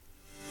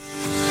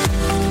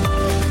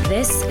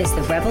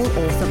Rebel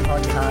Author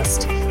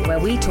Podcast, where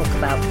we talk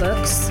about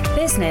books,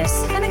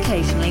 business, and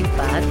occasionally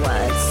bad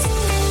words.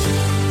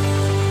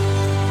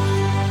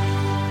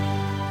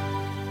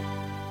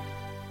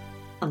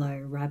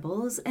 Hello,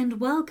 Rebels, and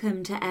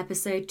welcome to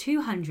episode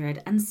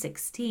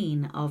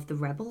 216 of the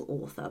Rebel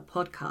Author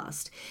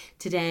Podcast.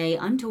 Today,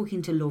 I'm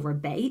talking to Laura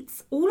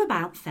Bates all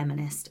about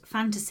feminist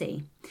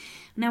fantasy.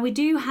 Now, we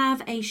do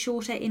have a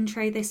shorter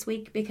intro this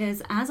week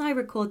because as I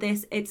record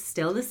this, it's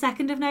still the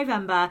 2nd of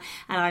November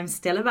and I'm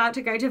still about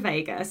to go to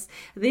Vegas.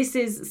 This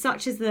is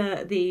such as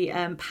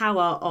the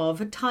power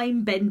of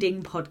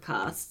time-bending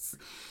podcasts.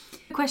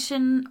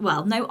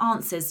 No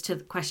answers to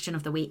the question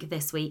of the week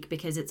this week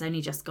because it's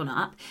only just gone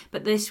up.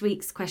 But this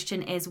week's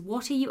question is,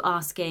 what are you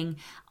asking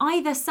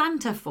either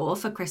Santa for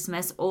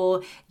Christmas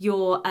or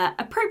your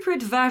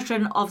appropriate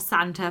version of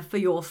Santa for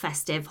your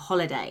festive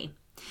holiday?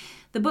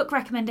 The book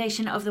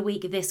recommendation of the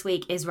week this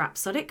week is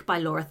Rhapsodic by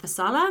Laura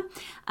Thasala.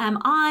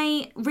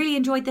 I really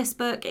enjoyed this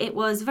book. It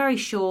was very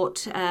short,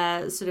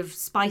 sort of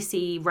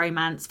spicy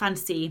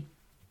fantasy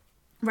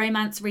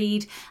romance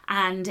read,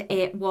 and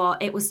it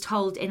was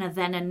told in a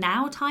then and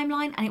now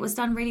timeline, and it was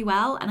done really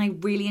well, and I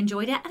really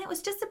enjoyed it, and it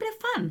was just a bit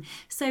of fun.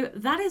 So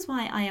that is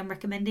why I am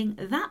recommending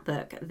that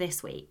book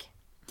this week.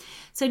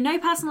 So no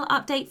personal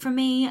update from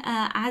me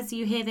as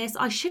you hear this.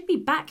 I should be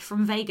back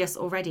from Vegas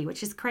already,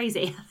 which is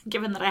crazy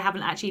given that I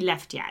haven't actually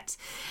left yet.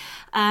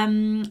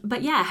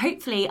 But yeah,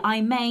 hopefully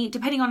I may,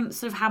 depending on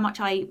sort of how much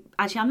I'm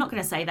not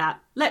going to say that.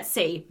 Let's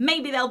see.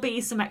 Maybe there'll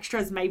be some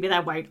extras, maybe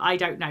there won't. I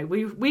don't know.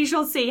 We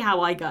shall see how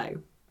I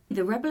go.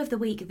 The Rebel of the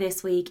Week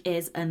this week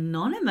is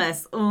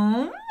Anonymous.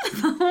 Oh,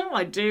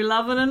 I do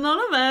love an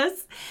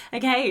Anonymous.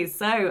 Okay,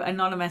 so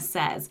Anonymous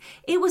says,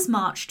 it was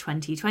March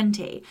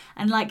 2020,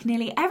 and like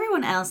nearly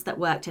everyone else that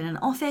worked in an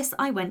office,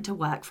 I went to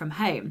work from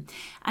home.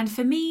 And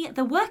for me,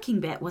 the working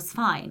bit was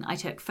fine. I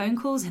took phone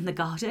calls in the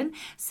garden,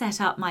 set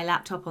up my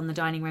laptop on the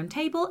dining room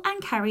table,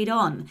 and carried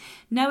on,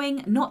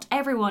 knowing not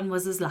everyone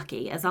was as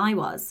lucky as I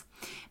was.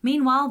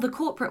 Meanwhile, the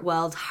corporate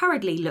world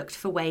hurriedly looked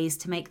for ways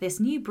to make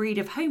this new breed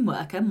of home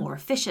worker more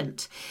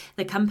efficient.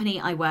 The company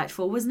I worked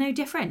for was no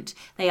different.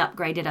 They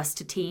upgraded us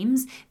to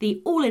Teams,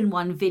 the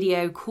all-in-one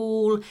video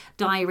call,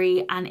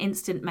 diary, and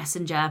instant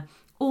messenger,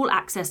 all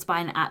accessed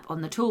by an app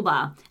on the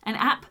toolbar. An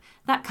app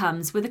that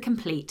comes with a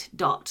complete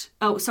dot.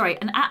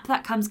 An app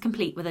that comes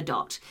complete with a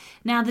dot.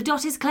 Now, the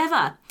dot is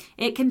clever.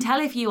 It can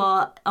tell if you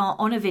are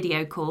on a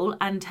video call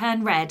and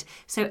turn red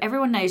so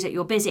everyone knows that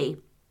you're busy.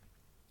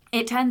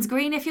 It turns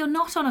green if you're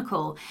not on a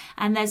call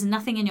and there's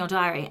nothing in your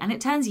diary, and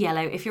it turns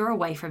yellow if you're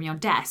away from your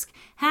desk.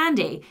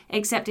 Handy,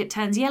 except it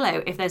turns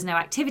yellow if there's no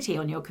activity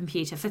on your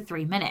computer for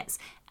 3 minutes,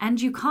 and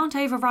you can't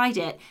override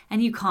it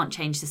and you can't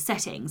change the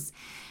settings.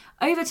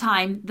 Over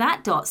time,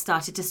 that dot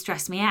started to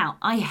stress me out.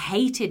 I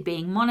hated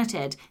being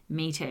monitored.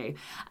 Me too.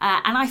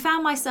 And I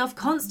found myself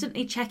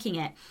constantly checking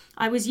it.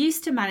 I was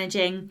used to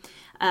managing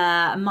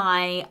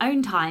my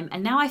own time,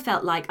 and now I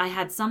felt like I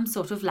had some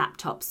sort of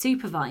laptop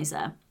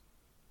supervisor.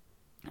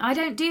 I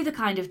don't do the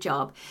kind of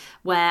job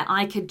where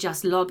I could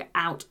just log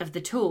out of the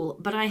tool,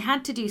 but I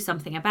had to do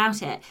something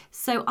about it.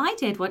 So I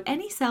did what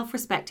any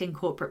self-respecting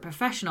corporate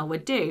professional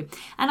would do,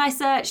 and I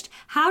searched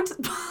how to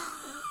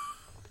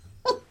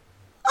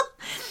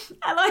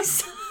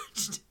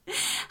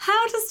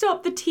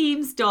stop the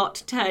Teams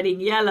dot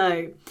turning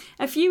yellow.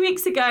 A few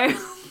weeks ago,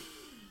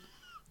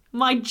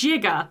 my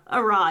jigger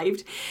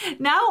arrived.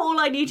 Now all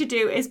I need to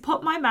do is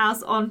pop my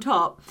mouse on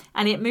top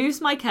and it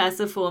moves my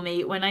cursor for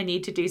me when I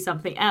need to do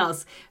something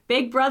else.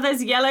 Big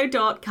Brother's yellow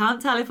dot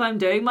can't tell if I'm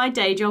doing my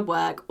day job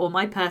work or on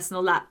my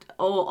personal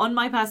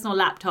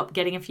laptop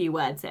getting a few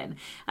words in.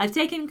 I've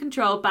taken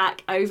control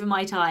back over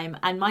my time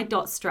and my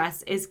dot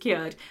stress is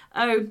cured.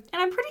 Oh, and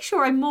I'm pretty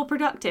sure I'm more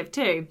productive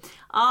too.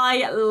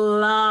 I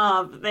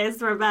love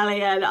this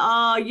rebellion.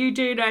 Oh, you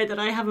do know that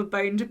I have a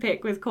bone to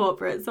pick with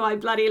corporate, so I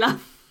bloody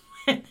love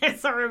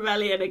it's a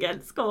rebellion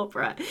against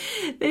corporate.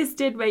 This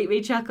did make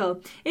me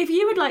chuckle. If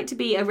you would like to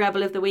be a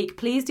Rebel of the Week,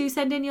 please do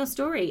send in your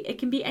story. It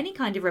can be any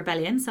kind of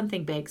rebellion,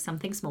 something big,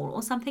 something small,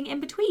 or something in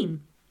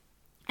between.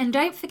 And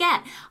don't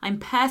forget, I'm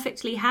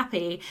perfectly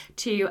happy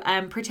to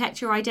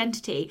protect your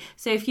identity.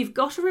 So if you've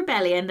got a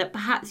rebellion that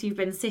perhaps you've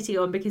been sitting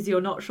on because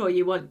you're not sure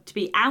you want to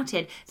be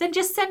outed, then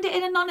just send it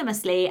in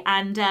anonymously.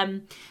 And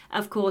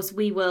of course,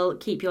 we will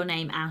keep your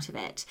name out of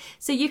it.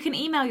 So you can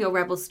email your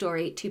Rebel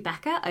story to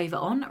Becca over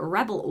on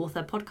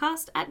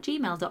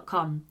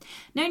rebelauthorpodcast@gmail.com.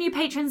 No new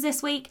patrons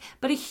this week,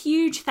 but a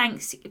huge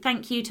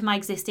thank you to my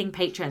existing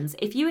patrons.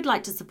 If you would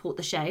like to support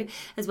the show,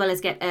 as well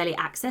as get early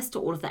access to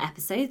all of the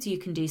episodes, you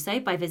can do so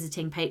by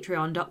visiting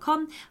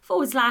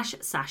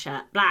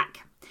patreon.com/Sasha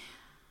Black.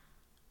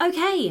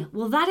 Okay,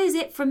 well that is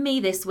it from me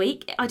this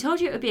week. I told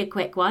you it would be a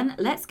quick one.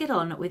 Let's get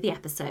on with the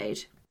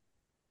episode.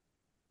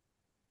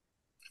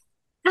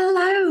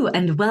 Hello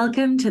and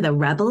welcome to the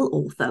Rebel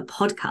Author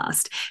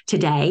podcast.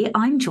 Today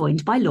I'm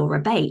joined by Laura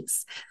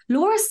Bates.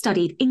 Laura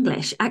studied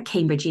English at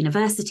Cambridge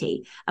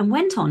University and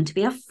went on to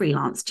be a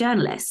freelance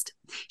journalist.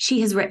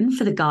 She has written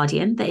for The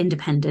Guardian, The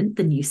Independent,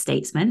 The New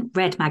Statesman,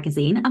 Red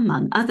Magazine,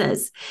 among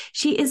others.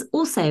 She is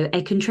also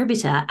a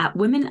contributor at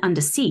Women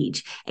Under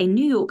Siege, a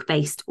New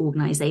York-based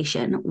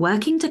organisation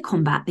working to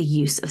combat the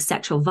use of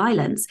sexual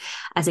violence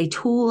as a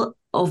tool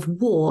of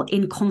war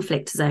in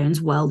conflict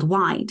zones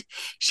worldwide.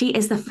 She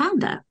is the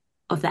founder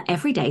of the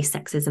Everyday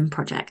Sexism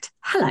Project.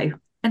 Hello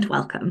and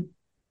welcome.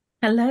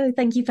 Hello,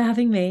 thank you for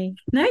having me.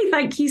 No,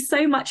 thank you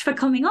so much for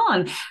coming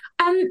on.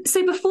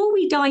 So before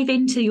we dive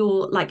into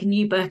your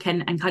new book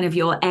and kind of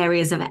your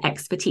areas of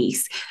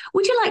expertise,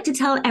 would you like to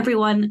tell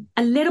everyone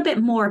a little bit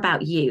more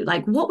about you?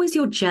 Like, what was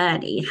your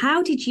journey?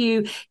 How did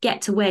you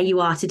get to where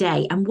you are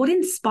today? And what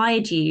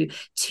inspired you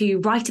to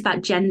write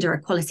about gender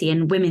equality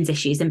and women's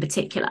issues in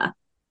particular?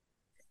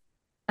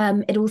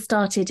 It all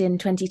started in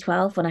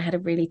 2012 when I had a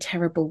really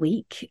terrible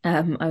week.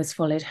 I was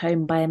followed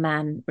home by a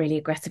man really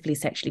aggressively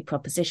sexually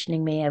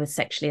propositioning me. I was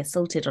sexually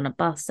assaulted on a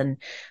bus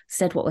and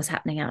said what was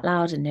happening out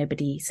loud, and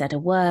nobody said a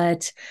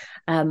word.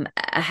 I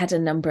had a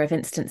number of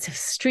instances of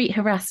street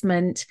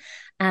harassment.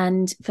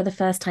 And for the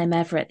first time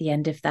ever at the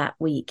end of that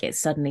week, it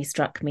suddenly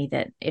struck me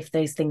that if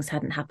those things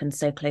hadn't happened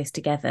so close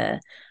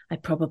together, I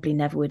probably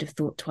never would have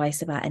thought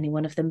twice about any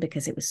one of them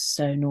because it was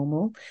so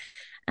normal.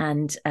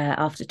 And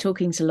after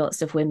talking to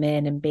lots of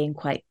women and being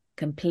quite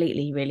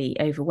completely really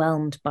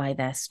overwhelmed by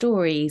their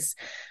stories,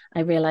 I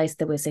realized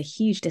there was a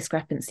huge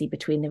discrepancy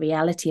between the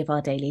reality of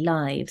our daily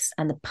lives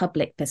and the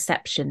public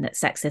perception that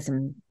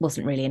sexism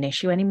wasn't really an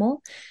issue anymore.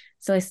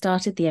 So I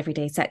started the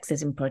Everyday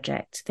Sexism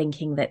Project,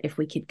 thinking that if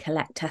we could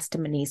collect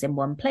testimonies in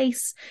one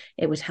place,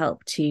 it would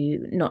help to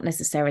not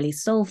necessarily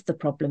solve the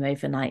problem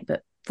overnight,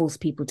 but force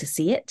people to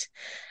see it.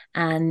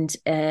 And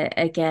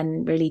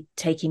again, really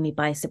taking me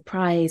by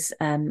surprise,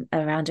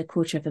 around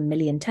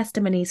 250,000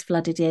 testimonies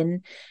flooded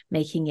in,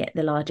 making it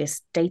the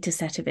largest data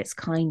set of its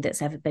kind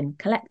that's ever been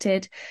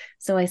collected.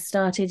 So I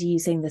started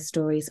using the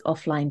stories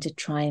offline to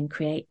try and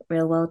create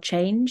real world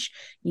change,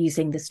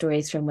 using the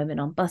stories from women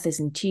on buses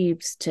and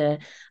tubes to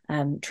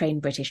train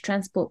British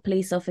transport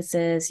police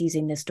officers,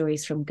 using the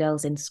stories from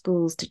girls in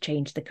schools to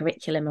change the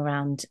curriculum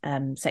around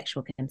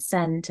sexual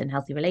consent and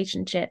healthy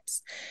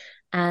relationships.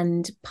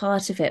 And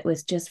part of it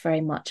was just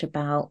very much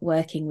about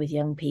working with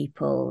young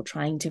people,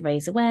 trying to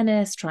raise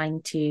awareness,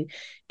 trying to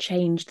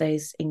change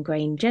those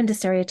ingrained gender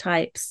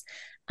stereotypes.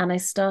 And I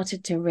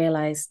started to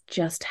realize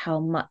just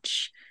how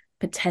much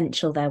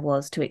potential there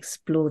was to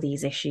explore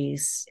these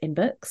issues in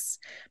books,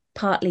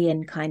 partly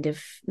in kind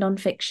of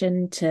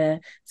nonfiction to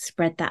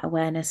spread that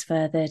awareness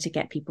further, to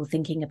get people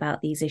thinking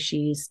about these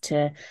issues,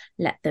 to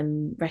let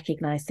them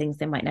recognize things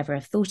they might never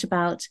have thought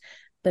about,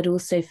 but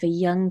also for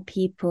young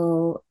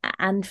people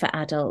and for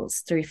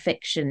adults through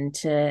fiction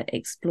to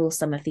explore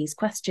some of these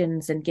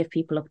questions and give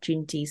people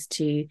opportunities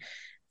to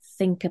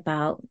think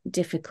about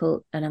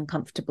difficult and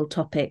uncomfortable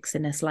topics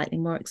in a slightly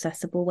more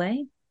accessible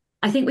way.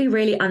 I think we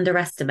really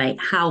underestimate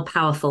how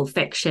powerful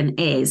fiction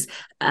is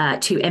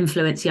to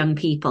influence young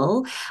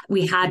people.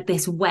 We had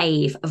this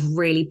wave of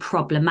really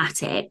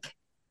problematic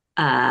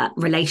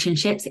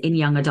relationships in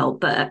young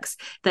adult books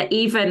that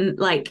even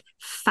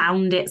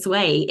found its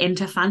way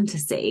into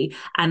fantasy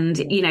and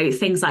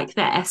things like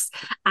this.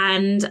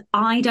 And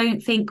I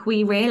don't think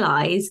we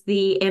realize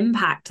the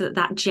impact that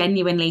that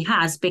genuinely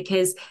has,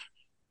 because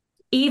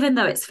even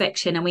though it's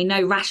fiction and we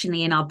know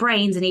rationally in our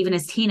brains, and even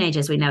as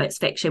teenagers we know it's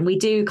fiction, we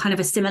do kind of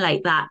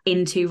assimilate that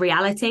into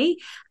reality.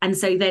 And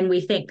so then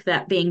we think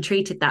that being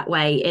treated that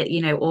way,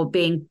 or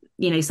being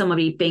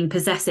somebody being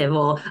possessive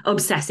or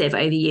obsessive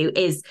over you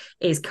is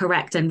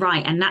correct and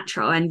right and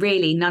natural. And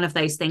really none of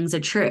those things are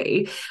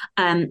true.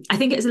 I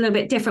think it's a little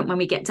bit different when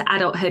we get to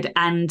adulthood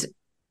and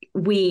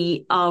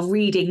we are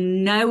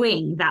reading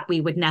knowing that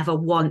we would never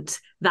want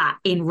that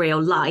in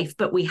real life,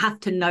 but we have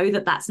to know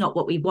that that's not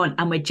what we want,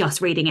 and we're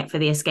just reading it for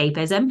the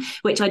escapism,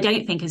 which I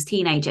don't think as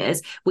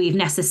teenagers we've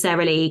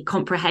necessarily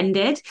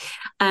comprehended.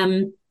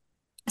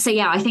 So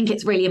yeah, I think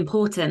it's really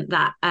important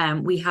that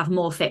we have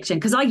more fiction,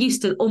 because I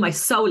used to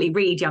almost solely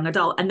read young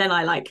adult, and then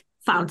I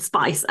found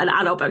Spice and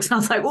adult books, and I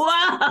was like,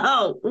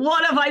 whoa,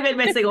 what have I been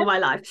missing all my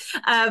life?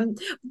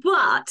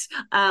 But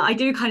I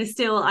do kind of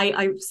still,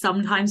 I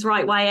sometimes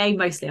write YA,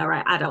 mostly I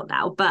write adult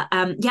now. But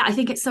yeah, I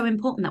think it's so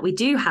important that we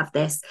do have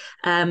this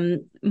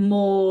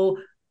more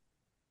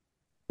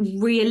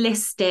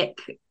realistic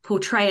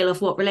portrayal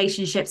of what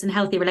relationships and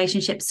healthy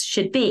relationships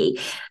should be.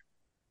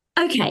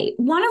 Okay,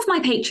 one of my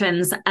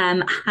patrons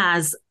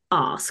has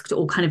asked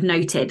or kind of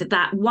noted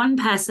that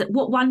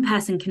what one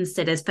person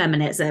considers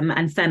feminism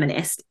and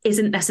feminist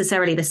isn't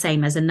necessarily the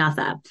same as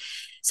another.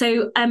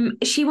 So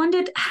she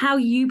wondered how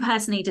you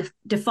personally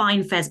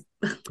define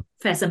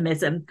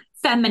feminism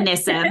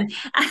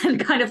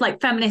and kind of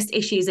feminist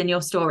issues in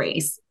your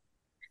stories.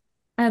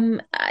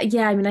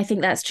 Yeah, I mean, I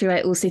think that's true.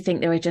 I also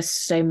think there are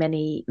just so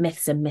many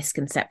myths and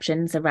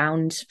misconceptions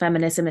around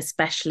feminism,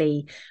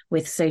 especially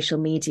with social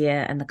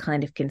media and the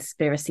kind of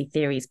conspiracy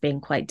theories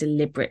being quite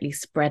deliberately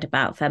spread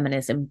about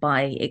feminism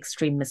by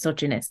extreme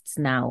misogynists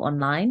now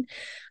online.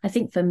 I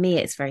think for me,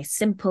 it's very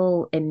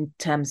simple in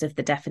terms of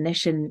the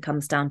definition,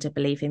 comes down to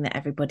believing that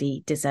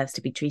everybody deserves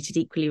to be treated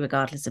equally,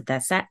 regardless of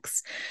their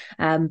sex.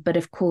 But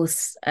of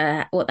course,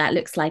 what that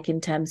looks like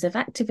in terms of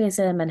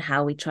activism and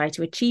how we try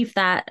to achieve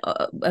that,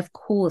 of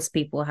course,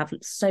 people have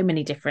so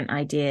many different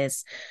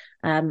ideas.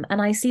 And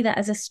I see that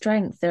as a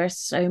strength. There are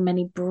so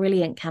many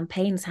brilliant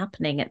campaigns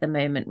happening at the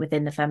moment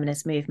within the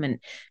feminist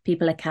movement.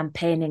 People are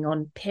campaigning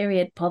on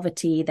period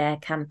poverty, they're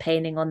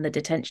campaigning on the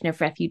detention of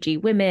refugee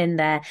women,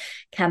 they're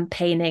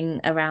campaigning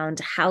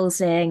around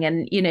housing,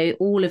 and, you know,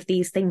 all of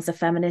these things are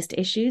feminist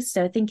issues.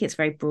 So I think it's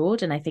very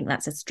broad, and I think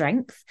that's a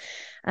strength.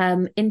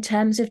 In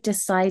terms of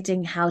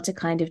deciding how to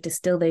kind of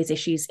distill those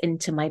issues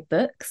into my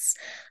books,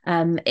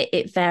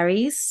 it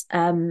varies.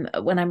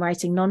 When I'm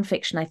writing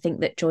nonfiction, I think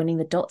that joining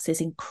the dots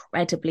is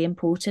incredibly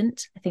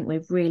important. I think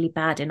we're really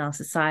bad in our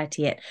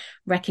society at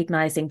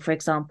recognizing, for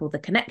example, the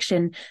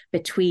connection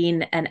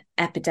between an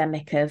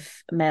epidemic of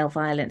male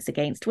violence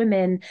against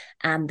women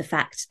and the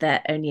fact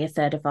that only a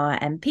third of our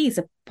MPs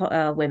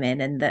are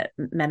women, and that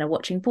men are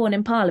watching porn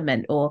in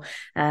Parliament, or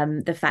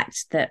the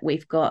fact that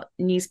we've got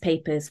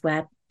newspapers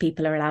where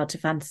people are allowed to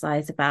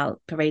fantasize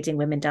about parading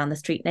women down the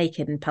street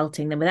naked and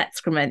pelting them with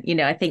excrement. You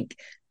know, I think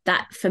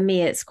that for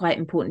me, it's quite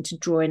important to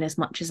draw in as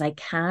much as I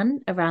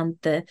can around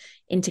the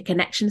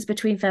interconnections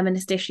between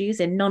feminist issues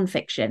in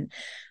nonfiction.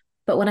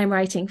 But when I'm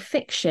writing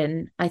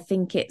fiction, I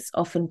think it's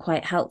often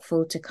quite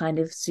helpful to kind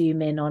of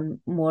zoom in on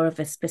more of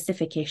a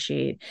specific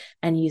issue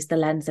and use the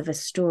lens of a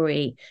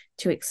story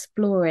to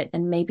explore it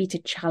and maybe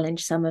to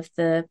challenge some of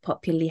the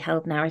popularly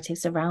held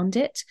narratives around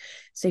it.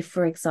 So,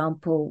 for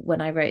example,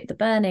 when I wrote The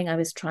Burning, I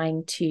was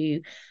trying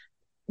to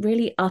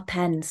really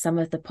upend some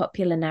of the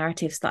popular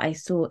narratives that I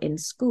saw in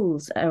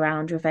schools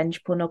around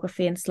revenge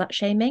pornography and slut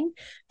shaming,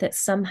 that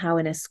somehow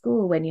in a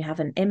school, when you have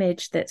an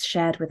image that's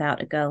shared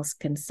without a girl's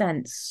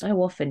consent,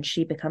 so often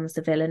she becomes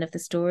the villain of the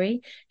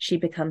story. She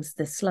becomes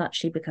the slut,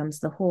 she becomes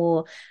the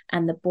whore,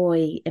 and the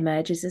boy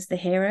emerges as the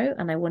hero.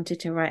 And I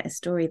wanted to write a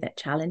story that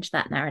challenged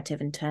that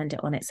narrative and turned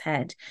it on its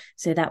head.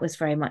 So that was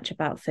very much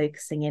about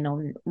focusing in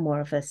on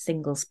more of a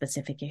single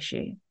specific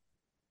issue.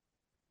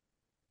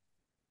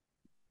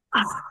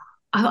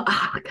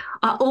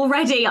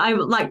 Already I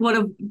like want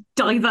to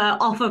divert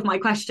off of my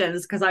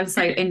questions because I'm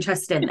so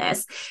interested in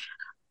this.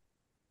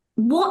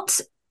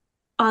 What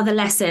are the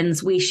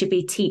lessons we should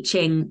be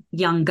teaching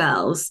young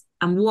girls,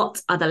 and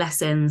what are the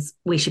lessons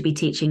we should be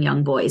teaching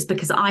young boys?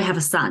 Because I have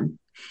a son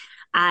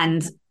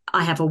and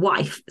I have a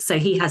wife, so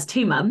he has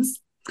two mums.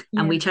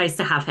 And we chose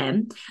to have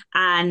him.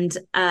 And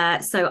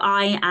so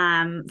I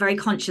am very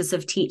conscious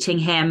of teaching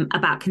him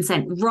about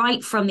consent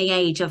right from the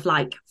age of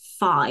like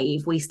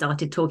 5. We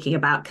started talking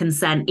about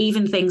consent,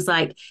 even things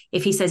like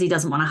if he says he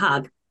doesn't want a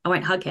hug, I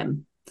won't hug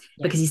him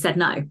because he said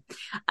no.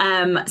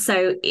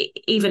 So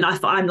even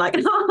if I'm like,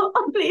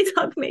 oh, please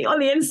hug me on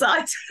the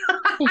inside.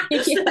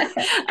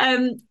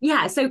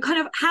 So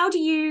kind of how do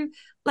you,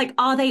 like,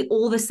 are they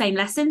all the same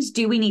lessons?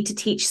 Do we need to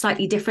teach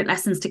slightly different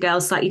lessons to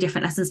girls, slightly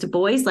different lessons to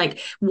boys? Like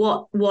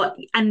what,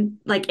 and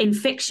like in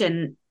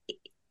fiction,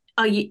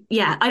 are you,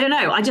 I don't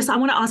know. I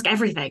want to ask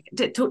everything.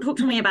 Talk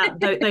to me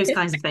about those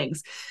kinds of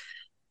things.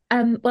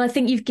 Well, I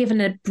think you've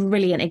given a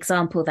brilliant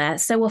example there.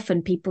 So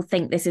often people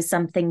think this is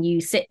something you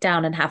sit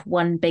down and have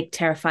one big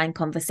terrifying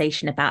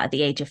conversation about at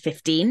the age of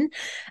 15.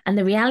 And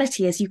the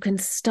reality is you can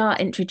start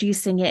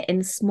introducing it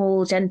in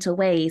small, gentle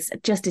ways.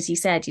 Just as you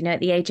said, you know, at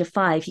the age of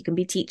 5, you can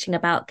be teaching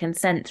about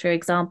consent through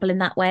example in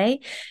that way.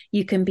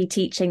 You can be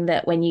teaching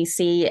that when you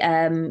see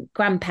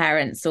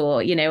grandparents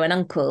or, you know, an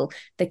uncle,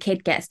 the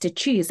kid gets to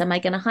choose. Am I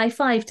going to high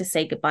five to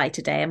say goodbye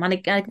today? Am I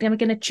going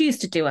to choose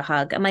to do a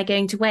hug? Am I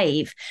going to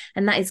wave?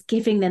 And that is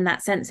giving them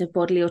that sense of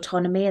bodily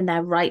autonomy and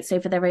their rights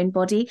over their own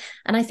body.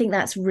 And I think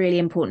that's really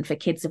important for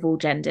kids of all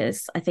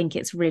genders. I think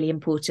it's really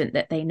important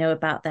that they know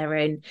about their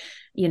own,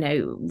 you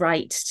know,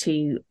 right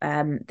to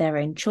their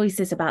own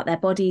choices about their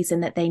bodies,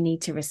 and that they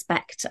need to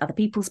respect other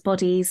people's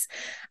bodies.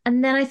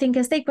 And then I think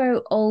as they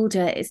grow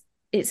older,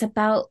 it's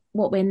about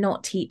what we're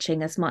not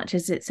teaching as much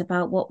as it's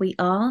about what we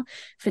are.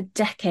 For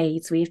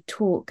decades, we've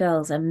taught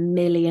girls a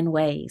million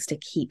ways to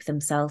keep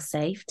themselves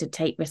safe, to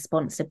take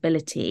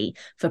responsibility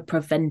for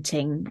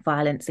preventing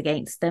violence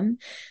against them.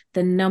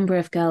 The number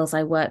of girls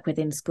I work with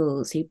in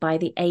schools who by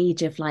the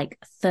age of like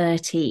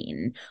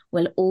 13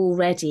 will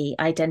already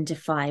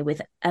identify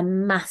with a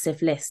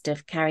massive list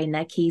of carrying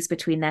their keys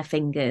between their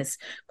fingers,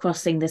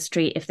 crossing the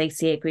street if they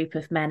see a group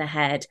of men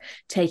ahead,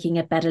 taking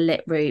a better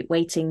lit route,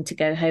 waiting to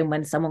go home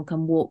when someone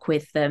can walk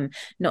with them, them,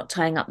 not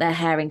tying up their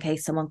hair in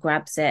case someone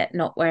grabs it,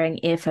 not wearing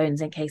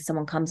earphones in case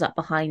someone comes up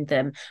behind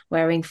them,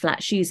 wearing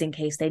flat shoes in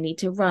case they need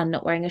to run,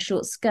 not wearing a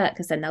short skirt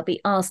because then they'll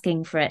be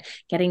asking for it,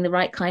 getting the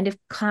right kind of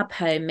cab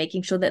home,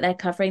 making sure that they're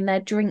covering their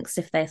drinks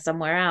if they're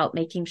somewhere out,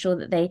 making sure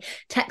that they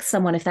text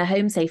someone if they're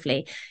home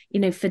safely. You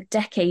know, for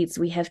decades,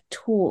 we have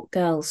taught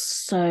girls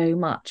so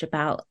much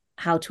about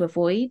how to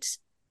avoid,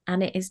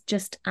 and it is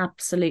just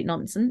absolute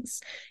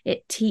nonsense.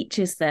 It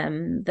teaches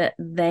them that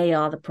they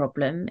are the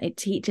problem. It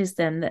teaches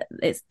them that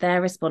it's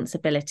their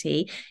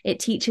responsibility. It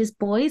teaches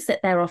boys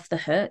that they're off the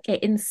hook.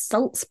 It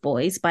insults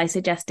boys by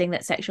suggesting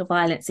that sexual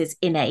violence is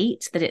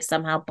innate, that it's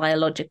somehow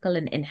biological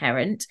and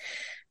inherent.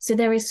 So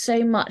there is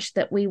so much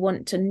that we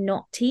want to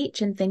not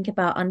teach and think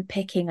about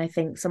unpicking, I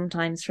think,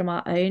 sometimes from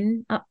our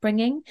own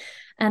upbringing.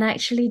 And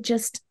actually,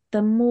 just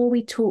the more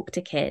we talk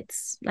to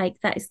kids, like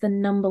that is the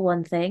number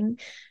one thing,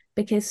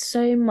 because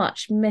so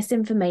much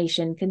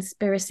misinformation,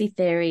 conspiracy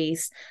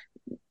theories,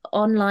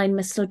 online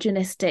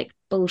misogynistic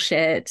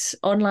bullshit,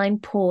 online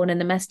porn, and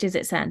the messages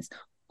it sends,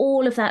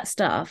 all of that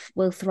stuff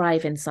will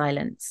thrive in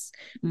silence.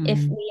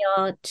 If we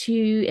are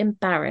too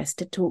embarrassed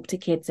to talk to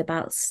kids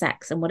about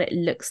sex and what it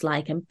looks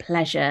like and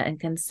pleasure and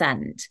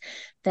consent,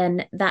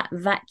 then that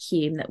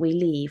vacuum that we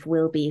leave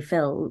will be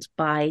filled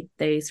by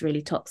those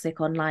really toxic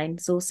online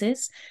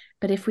sources.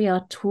 But if we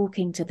are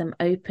talking to them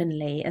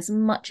openly as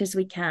much as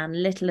we can,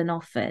 little and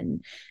often,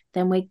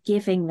 then we're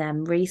giving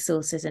them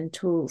resources and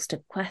tools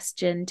to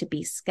question, to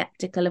be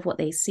skeptical of what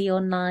they see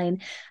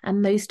online,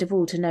 and most of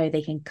all, to know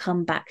they can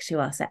come back to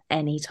us at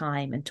any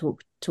time and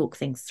talk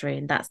things through.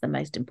 And that's the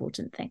most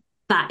important thing.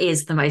 That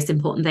is the most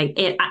important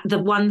thing. The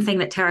one thing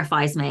that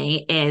terrifies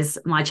me is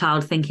my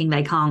child thinking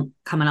they can't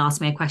come and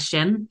ask me a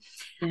question.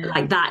 Yeah.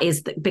 Like that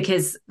is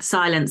because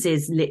silence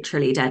is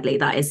literally deadly.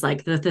 That is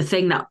like the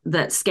thing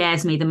that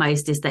scares me the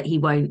most is that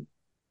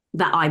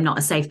that I'm not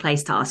a safe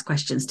place to ask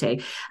questions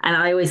to. And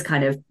I always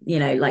kind of,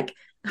 like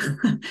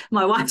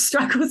my wife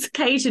struggles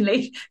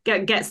occasionally,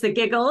 gets the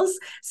giggles.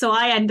 So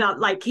I end up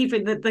like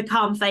keeping the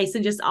calm face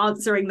and just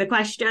answering the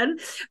question.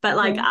 But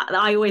like,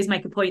 I always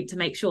make a point to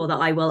make sure that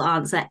I will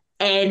answer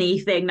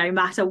anything, no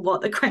matter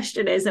what the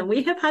question is. And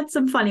we have had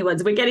some funny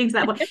ones. We're getting to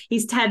that point.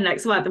 He's 10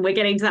 next month, and we're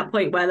getting to that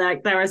point where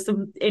like there are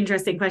some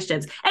interesting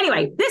questions.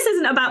 Anyway, this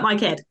isn't about my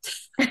kid.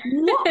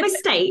 What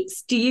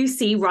mistakes do you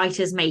see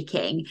writers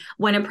making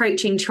when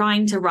approaching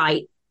trying to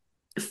write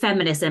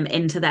feminism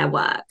into their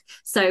work?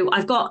 So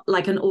I've got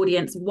like an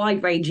audience,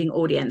 wide-ranging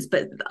audience,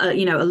 but a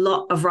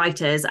lot of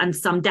writers, and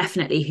some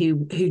definitely who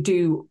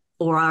do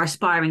or are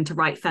aspiring to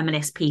write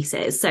feminist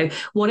pieces. So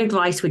what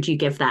advice would you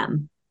give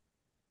them?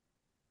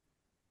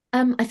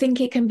 I think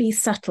it can be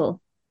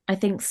subtle. I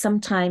think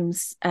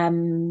sometimes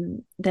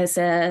there's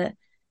a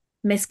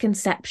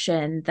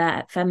misconception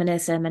that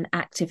feminism and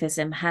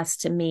activism has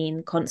to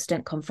mean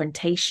constant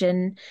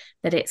confrontation,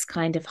 that it's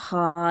kind of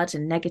hard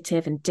and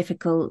negative and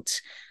difficult,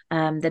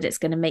 that it's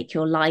going to make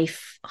your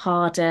life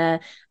harder,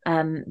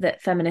 that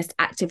feminist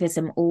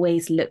activism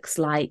always looks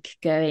like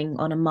going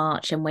on a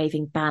march and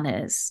waving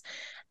banners.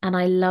 And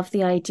I love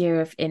the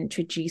idea of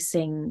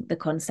introducing the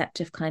concept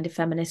of kind of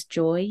feminist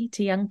joy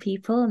to young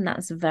people. And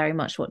that's very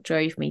much what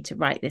drove me to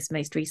write this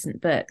most recent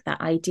book.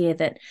 That idea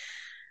that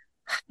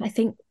I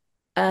think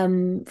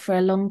for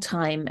a long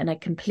time, and I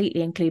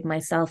completely include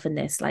myself in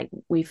this, like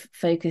we've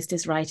focused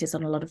as writers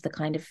on a lot of the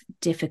kind of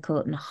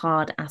difficult and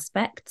hard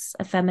aspects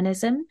of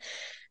feminism.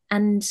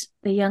 And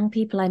the young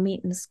people I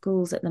meet in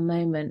schools at the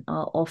moment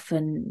are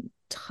often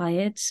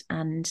tired,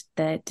 and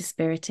they're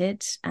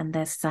dispirited, and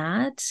they're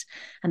sad,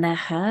 and they're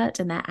hurt,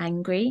 and they're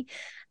angry.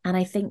 And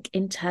I think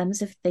in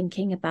terms of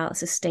thinking about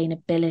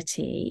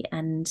sustainability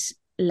and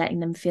letting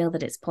them feel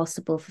that it's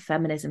possible for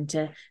feminism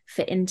to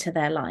fit into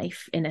their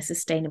life in a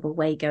sustainable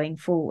way going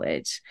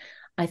forward,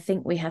 I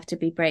think we have to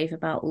be brave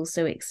about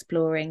also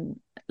exploring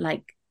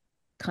like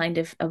kind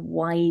of a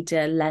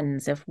wider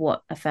lens of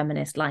what a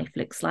feminist life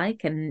looks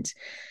like, and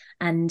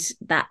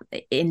that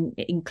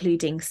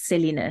including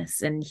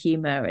silliness and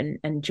humor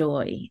and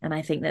joy. And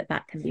I think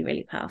that can be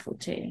really powerful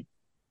too.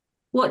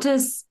 What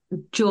does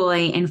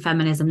joy in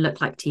feminism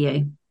look like to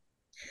you?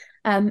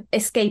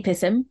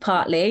 Escapism,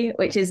 partly,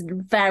 which is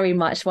very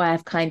much why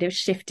I've kind of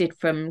shifted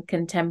from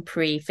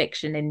contemporary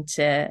fiction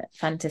into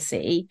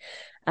fantasy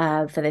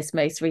for this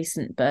most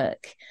recent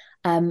book.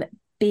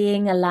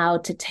 Being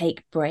allowed to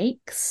take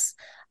breaks,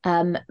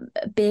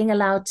 being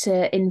allowed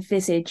to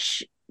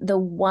envisage the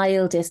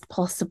wildest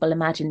possible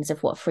imagines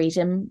of what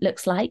freedom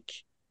looks like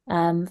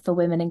for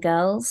women and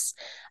girls,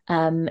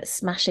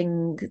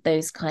 smashing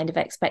those kind of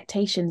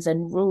expectations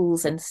and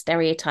rules and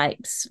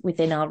stereotypes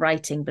within our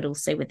writing, but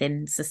also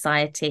within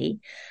society,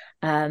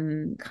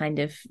 kind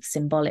of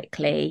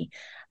symbolically.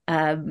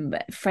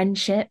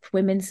 Friendship,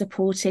 women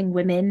supporting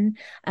women,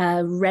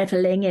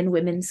 reveling in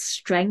women's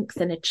strength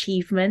and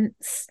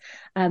achievements,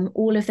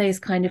 all of those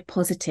kind of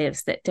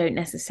positives that don't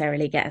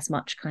necessarily get as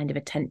much kind of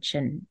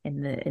attention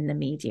in the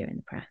media and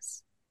the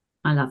press.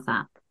 I love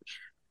that.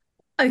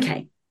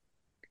 Okay.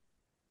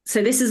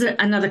 So this is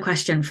another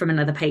question from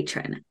another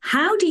patron.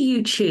 How do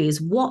you choose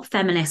what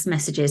feminist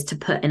messages to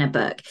put in a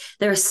book?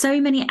 There are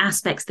so many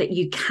aspects that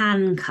you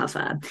can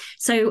cover.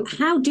 So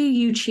how do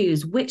you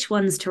choose which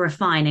ones to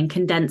refine and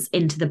condense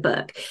into the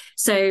book?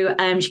 So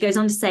she goes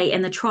on to say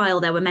in the trial,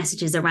 there were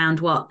messages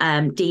around what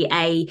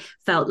DA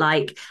felt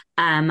like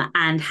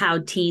and how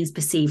teens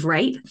perceive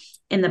rape.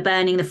 In the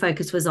burning, the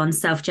focus was on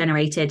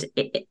self-generated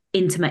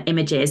intimate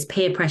images,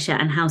 peer pressure,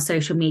 and how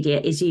social media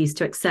is used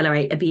to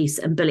accelerate abuse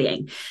and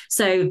bullying.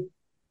 So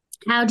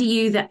how do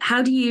you,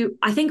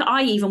 I think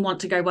I even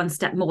want to go one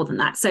step more than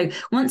that. So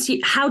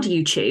how do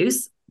you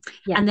choose?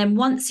 Yeah. And then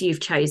once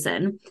you've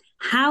chosen,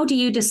 how do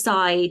you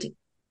decide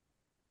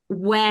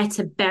where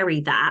to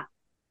bury that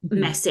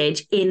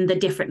message in the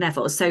different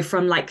levels? So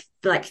from like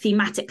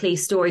thematically,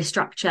 story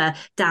structure,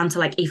 down to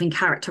like even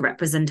character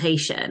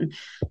representation.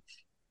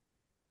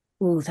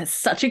 Oh, that's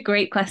such a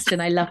great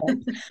question. I love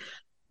it.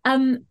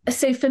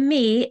 So for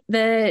me,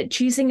 the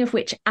choosing of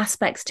which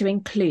aspects to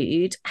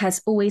include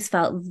has always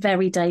felt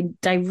very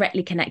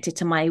directly connected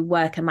to my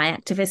work and my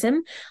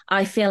activism.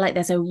 I feel like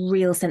there's a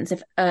real sense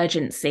of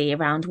urgency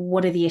around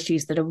what are the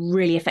issues that are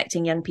really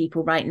affecting young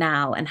people right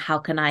now, and how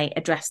can I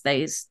address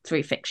those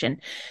through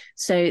fiction.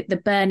 So the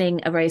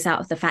burning arose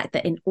out of the fact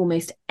that in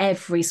almost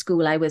every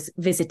school I was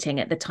visiting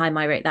at the time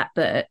I wrote that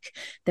book,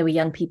 there were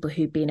young people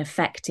who'd been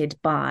affected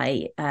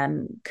by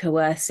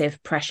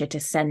coercive pressure to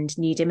send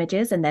nude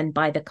images, and then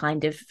by the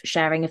kind of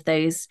sharing of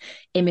those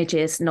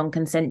images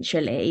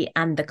non-consensually,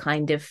 and the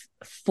kind of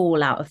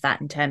fallout of that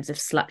in terms of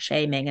slut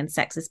shaming and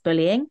sexist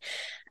bullying.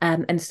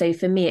 And so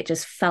for me, it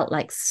just felt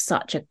like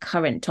such a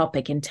current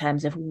topic in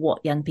terms of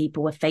what young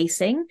people were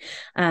facing.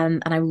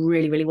 And I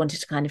really, really wanted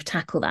to kind of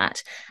tackle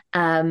that.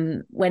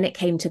 When it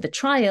came to the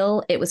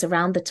trial, it was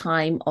around the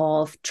time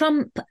of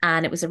Trump,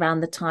 and it was around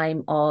the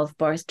time of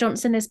Boris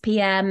Johnson as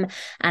PM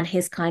and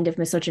his kind of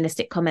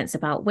misogynistic comments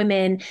about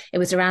women. It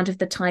was around of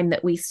the time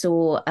that we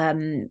saw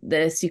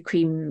the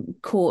Supreme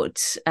Court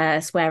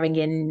swearing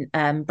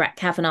in Brett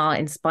Kavanaugh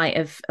in spite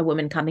of a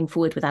woman coming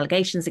forward with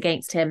allegations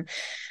against him.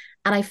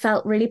 And I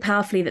felt really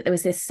powerfully that there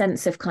was this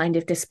sense of kind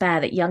of despair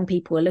that young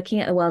people were looking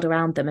at the world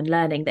around them and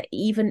learning that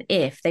even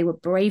if they were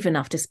brave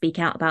enough to speak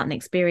out about an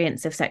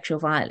experience of sexual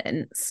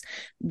violence,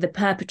 the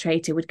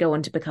perpetrator would go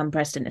on to become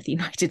president of the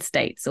United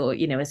States, or,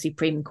 you know, a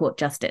Supreme Court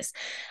justice.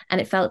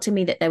 And it felt to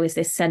me that there was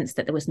this sense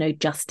that there was no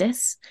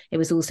justice. It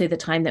was also the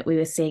time that we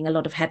were seeing a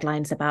lot of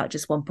headlines about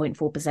just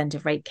 1.4%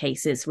 of rape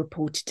cases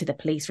reported to the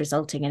police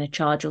resulting in a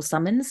charge or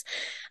summons.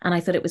 And I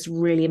thought it was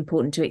really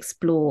important to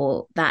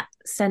explore that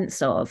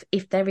sense of,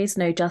 if there is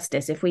no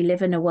justice, if we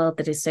live in a world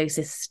that is so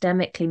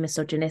systemically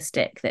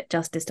misogynistic that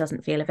justice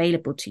doesn't feel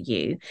available to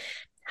you,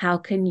 how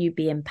can you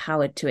be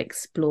empowered to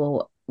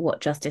explore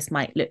what justice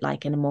might look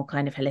like in a more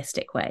kind of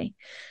holistic way?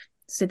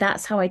 So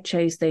that's how I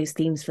chose those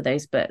themes for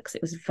those books.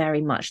 It was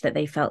very much that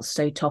they felt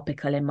so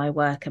topical in my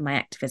work and my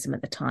activism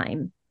at the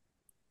time.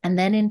 And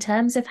then in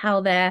terms of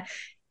how they're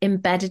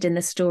embedded in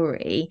the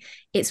story,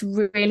 it's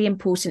really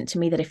important to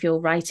me that if you're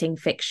writing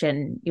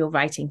fiction,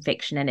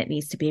 and it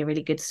needs to be a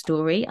really good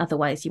story.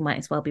 Otherwise, you might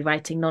as well be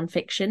writing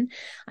nonfiction.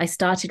 I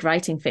started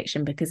writing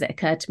fiction because it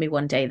occurred to me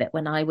one day that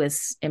when I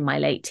was in my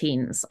late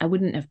teens, I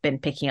wouldn't have been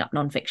picking up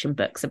nonfiction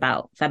books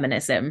about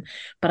feminism,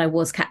 but I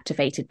was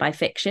captivated by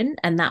fiction.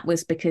 And that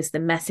was because the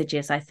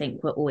messages, I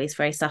think, were always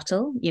very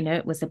subtle. You know,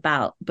 it was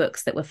about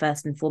books that were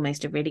first and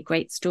foremost a really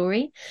great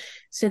story.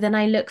 So then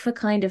I look for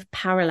kind of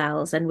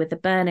parallels. And with The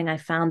Burning, I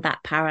found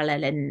that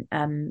parallel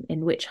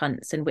in witch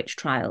hunts and witch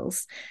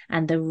trials,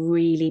 and the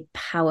really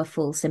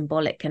powerful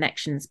symbolic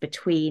connections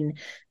between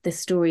the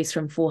stories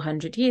from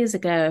 400 years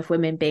ago of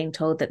women being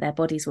told that their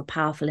bodies were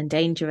powerful and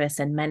dangerous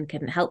and men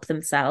couldn't help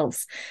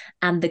themselves,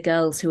 and the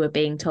girls who are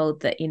being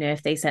told that, you know,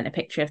 if they sent a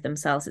picture of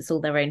themselves, it's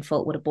all their own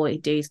fault what a boy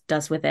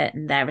does with it,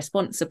 and they're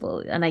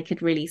responsible. And I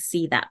could really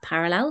see that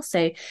parallel.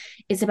 So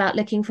it's about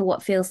looking for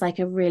what feels like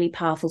a really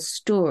powerful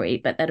story,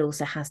 but that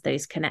also has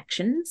those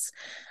connections.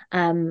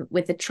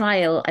 With the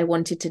trial, I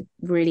wanted to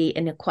really,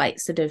 in a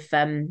quite sort of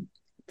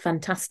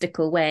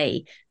fantastical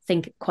way,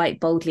 think quite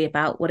boldly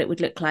about what it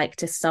would look like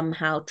to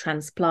somehow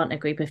transplant a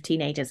group of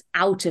teenagers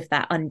out of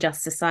that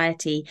unjust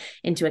society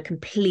into a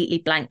completely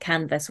blank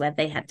canvas where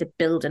they had to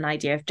build an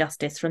idea of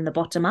justice from the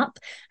bottom up.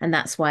 And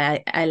that's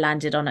why I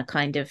landed on a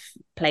kind of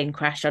plane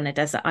crash on a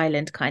desert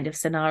island kind of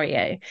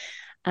scenario.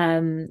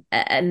 And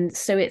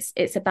so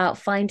it's about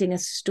finding a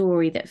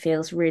story that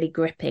feels really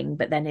gripping,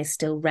 but then is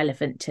still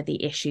relevant to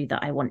the issue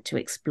that I want to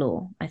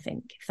explore, I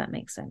think, if that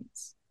makes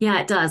sense. Yeah,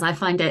 it does. I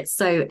find it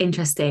so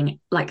interesting,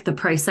 like the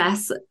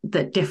process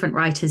that different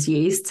writers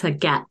use to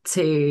get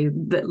to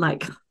the,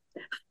 like,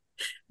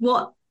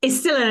 what is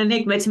still an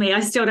enigma to me. I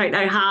still don't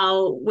know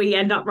how we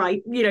end up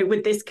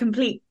with this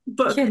complete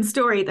book and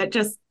story that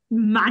just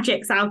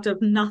magics out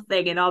of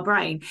nothing in our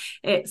brain.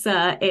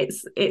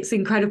 It's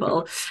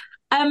incredible.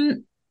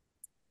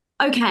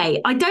 Okay,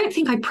 I don't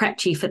think I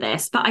prepped you for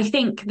this, but I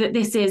think that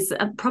this is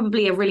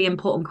probably a really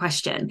important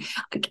question.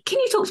 Can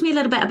you talk to me a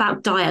little bit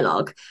about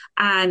dialogue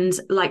and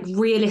like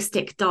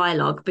realistic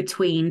dialogue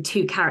between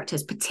two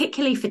characters,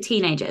 particularly for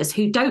teenagers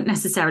who don't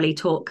necessarily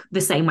talk the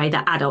same way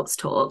that adults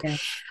talk? Yeah.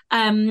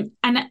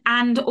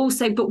 And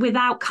also, but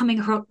without coming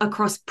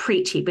across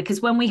preachy, because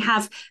when we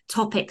have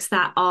topics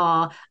that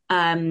are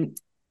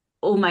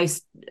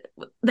almost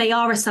they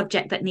are a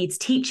subject that needs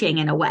teaching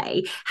in a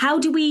way. How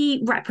do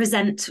we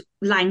represent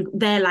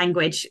their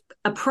language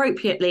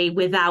appropriately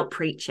without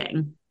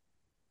preaching?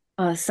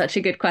 Oh, such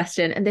a good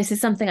question. And this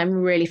is something I'm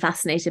really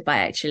fascinated by,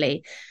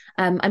 actually.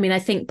 I mean, I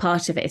think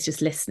part of it is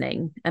just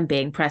listening and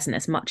being present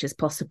as much as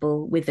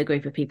possible with the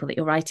group of people that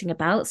you're writing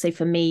about. So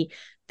for me,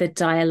 the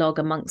dialogue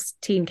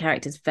amongst teen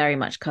characters very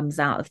much comes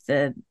out of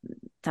the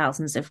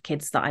thousands of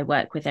kids that I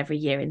work with every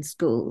year in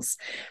schools.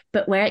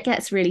 But where it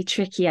gets really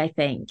tricky, I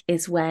think,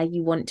 is where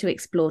you want to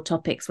explore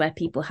topics where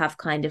people have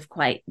kind of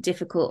quite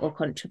difficult or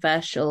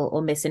controversial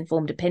or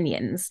misinformed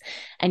opinions,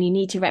 and you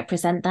need to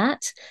represent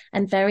that.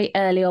 And very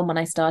early on, when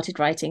I started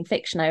writing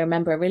fiction, I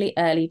remember a really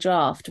early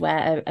draft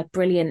where a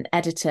brilliant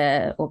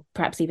editor or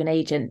perhaps even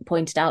agent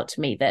pointed out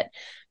to me that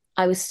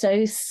I was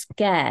so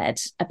scared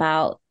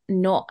about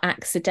not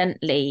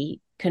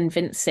accidentally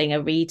convincing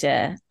a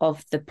reader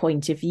of the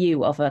point of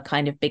view of a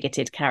kind of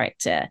bigoted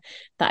character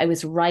that I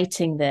was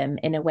writing them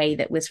in a way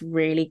that was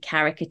really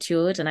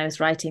caricatured, and I was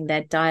writing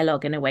their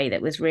dialogue in a way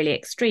that was really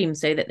extreme,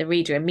 so that the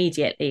reader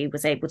immediately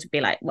was able to be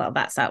like, well,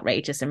 that's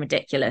outrageous and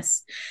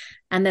ridiculous.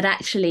 And that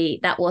actually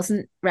that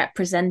wasn't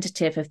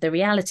representative of the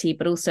reality,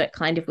 but also it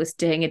kind of was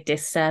doing a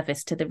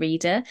disservice to the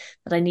reader,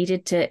 that I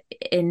needed to,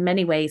 in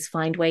many ways,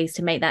 find ways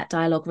to make that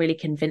dialogue really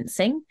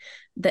convincing,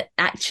 that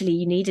actually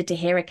you needed to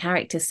hear a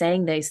character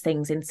saying those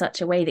things in such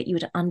a way that you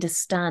would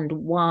understand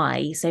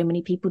why so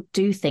many people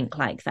do think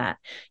like that.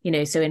 You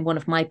know, so in one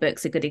of my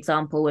books, a good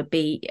example would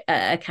be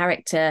a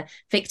character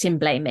victim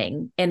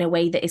blaming in a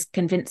way that is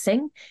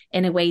convincing,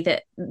 in a way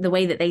that the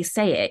way that they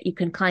say it, you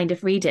can kind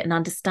of read it and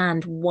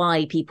understand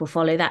why people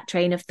follow that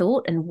train of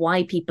thought and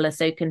why people are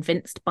so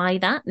convinced by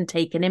that and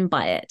taken in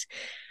by it.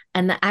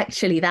 And that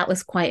actually that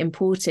was quite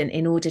important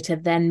in order to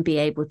then be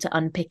able to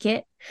unpick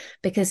it.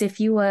 Because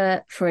if you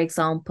were, for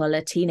example,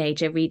 a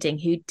teenager reading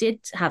who did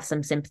have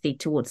some sympathy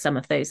towards some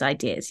of those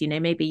ideas, you know,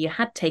 maybe you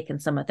had taken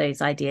some of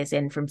those ideas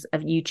in from a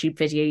YouTube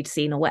video you'd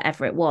seen or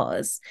whatever it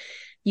was,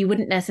 you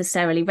wouldn't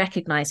necessarily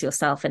recognize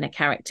yourself in a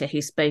character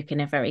who spoke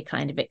in a very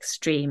kind of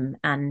extreme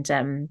and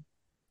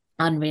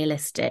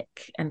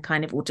unrealistic and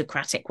kind of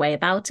autocratic way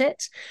about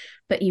it.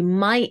 But you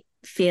might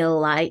feel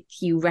like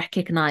you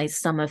recognize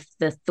some of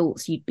the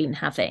thoughts you'd been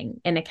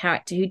having in a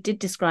character who did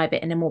describe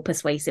it in a more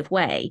persuasive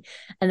way,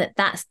 and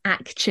that's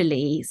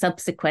actually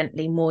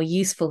subsequently more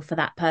useful for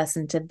that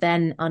person to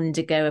then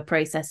undergo a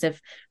process of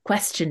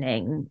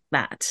questioning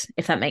that,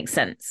 if that makes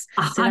sense.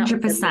 So that was a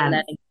 100%.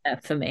 learning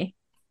curve for me.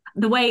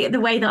 The way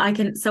that I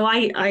can, so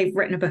I've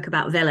written a book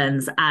about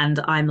villains, and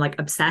I'm like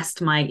obsessed.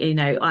 I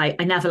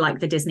never like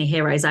the Disney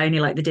heroes. I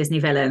only like the Disney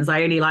villains.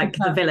 I only like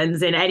the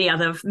villains in any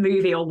other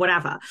movie or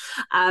whatever.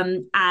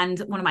 And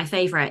one of my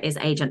favorite is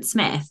Agent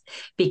Smith,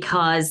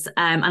 because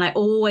and I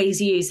always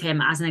use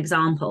him as an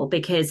example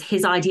because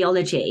his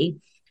ideology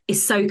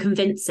is so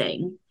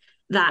convincing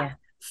that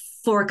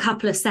for a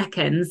couple of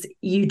seconds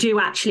you do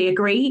actually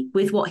agree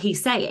with what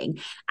he's saying,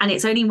 and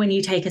it's only when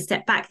you take a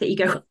step back that you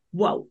go,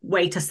 whoa,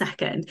 wait a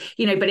second,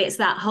 but it's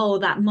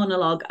that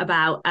monologue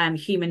about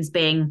humans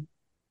being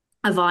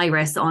a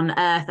virus on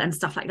Earth and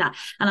stuff like that.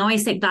 And I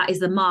always think that is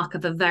the mark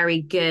of a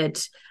very good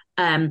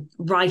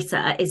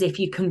writer, is if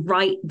you can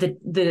write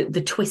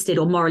the twisted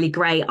or morally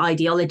grey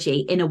ideology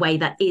in a way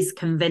that is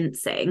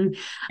convincing,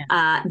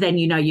 then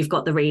you've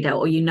got the reader,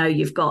 or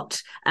you've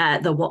got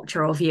the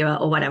watcher or viewer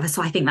or whatever.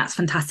 So I think that's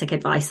fantastic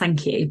advice.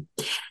 Thank you.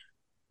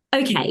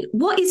 Okay,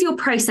 what is your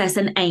process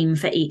and aim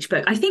for each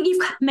book? I think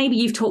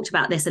you've talked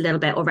about this a little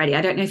bit already.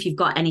 I don't know if you've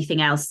got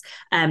anything else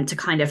to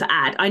kind of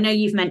add. I know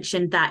you've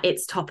mentioned that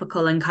it's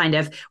topical and kind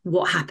of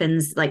what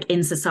happens like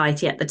in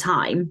society at the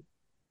time.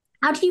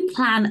 How do you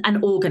plan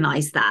and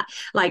organize that?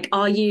 Like,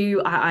 are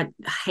you, I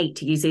hate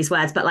to use these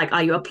words, but like,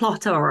 are you a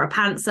plotter or a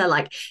pantser?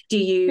 Like, do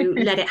you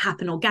let it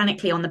happen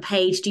organically on the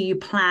page? Do you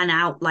plan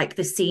out like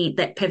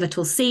that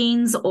pivotal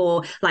scenes,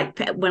 or like,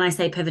 when I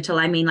say pivotal,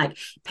 I mean like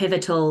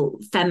pivotal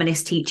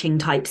feminist teaching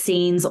type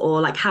scenes,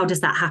 or like, how does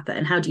that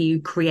happen? How do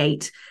you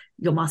create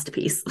your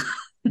masterpiece?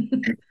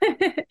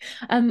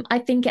 I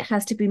think it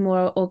has to be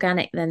more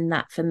organic than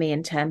that for me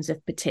in terms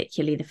of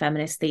particularly the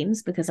feminist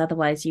themes, because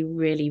otherwise you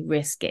really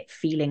risk it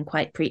feeling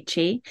quite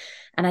preachy.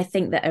 And I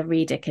think that a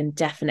reader can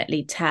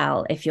definitely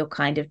tell if you're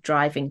kind of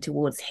driving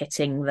towards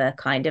hitting the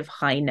kind of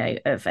high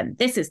note of, and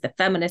this is the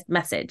feminist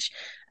message.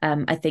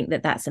 I think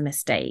that that's a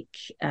mistake.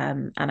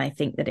 And I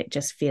think that it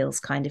just feels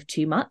kind of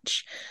too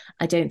much.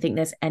 I don't think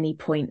there's any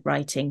point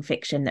writing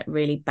fiction that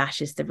really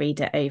bashes the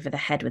reader over the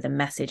head with a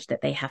message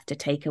that they have to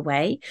take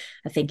away.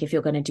 I think if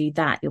you're going to do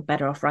that, you're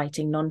better off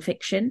writing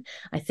nonfiction.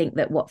 I think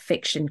that what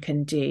fiction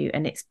can do,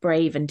 and it's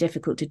brave and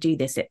difficult to do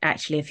this, it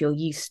actually, if you're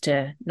used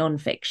to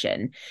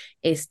nonfiction,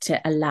 is to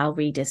allow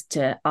readers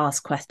to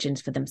ask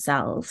questions for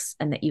themselves,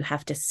 and that you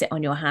have to sit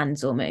on your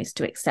hands almost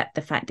to accept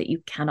the fact that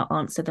you cannot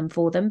answer them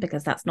for them,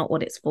 because that's not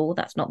what it's for.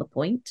 That's not the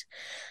point.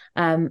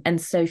 And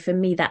so for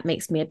me, that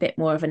makes me a bit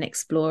more of an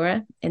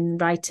explorer in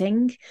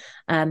writing.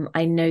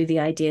 I know the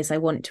ideas I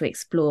want to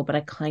explore, but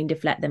I kind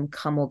of let them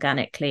come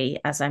organically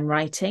as I'm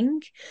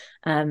writing.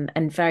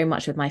 And very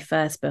much with my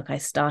first book, I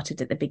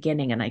started at the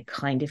beginning and I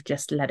kind of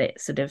just let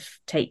it sort of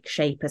take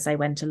shape as I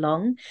went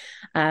along.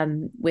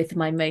 With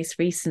my most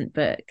recent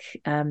book,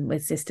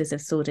 with Sisters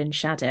of Sword and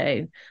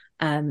Shadow,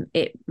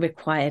 it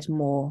required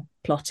more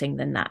plotting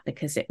than that,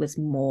 because it was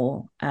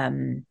more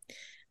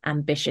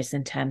ambitious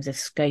in terms of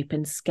scope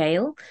and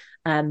scale.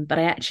 But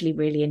I actually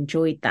really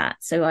enjoyed that.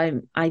 So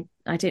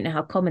I don't know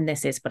how common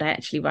this is, but I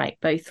actually write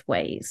both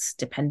ways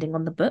depending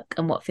on the book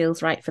and what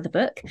feels right for the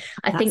book.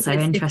 I That's think so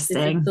with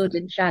interesting. Sword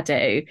and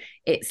Shadow,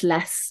 it's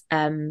less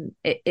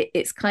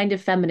it's kind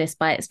of feminist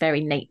by its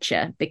very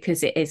nature,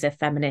 because it is a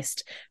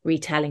feminist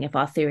retelling of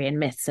Arthurian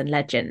myths and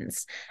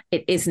legends.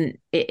 It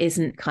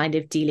isn't kind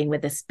of dealing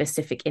with a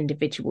specific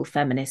individual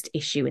feminist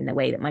issue in the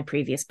way that my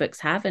previous books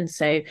have. And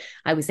so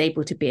I was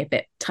able to be a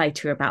bit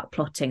tighter about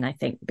plotting, I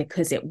think,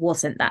 because it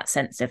wasn't that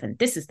sense of, and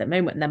this is the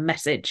moment the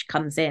message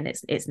comes in.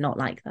 It's not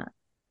like that.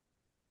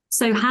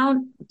 So how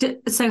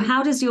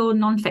does your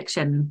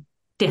nonfiction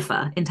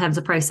differ in terms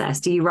of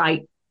process? Do you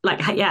write like,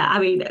 yeah, I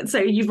mean, so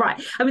you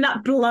write, I mean,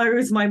 that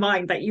blows my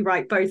mind that you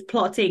write both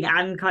plotting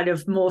and kind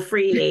of more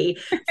freely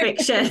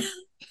fiction.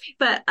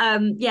 But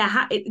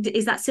yeah,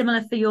 is that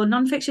similar for your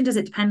nonfiction? Does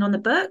it depend on the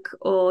book,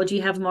 or do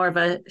you have more of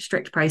a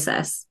strict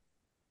process?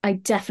 I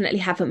definitely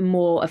have a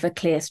more of a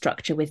clear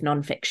structure with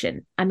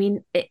nonfiction. I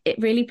mean, it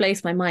really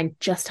blows my mind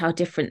just how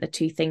different the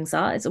two things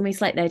are. It's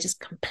almost like they're just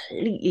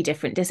completely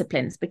different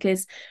disciplines,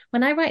 because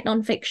when I write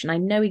nonfiction, I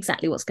know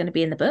exactly what's going to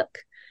be in the book.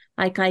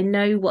 Like, I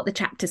know what the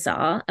chapters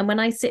are. And when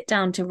I sit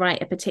down to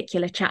write a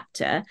particular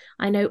chapter,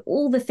 I know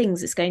all the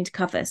things it's going to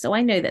cover. So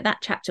I know that that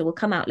chapter will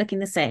come out looking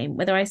the same,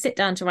 whether I sit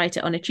down to write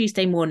it on a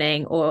Tuesday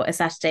morning or a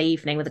Saturday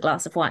evening with a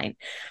glass of wine.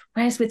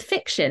 Whereas with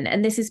fiction,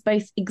 and this is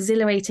both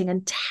exhilarating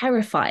and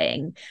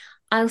terrifying,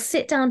 I'll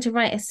sit down to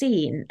write a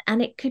scene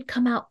and it could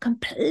come out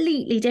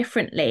completely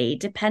differently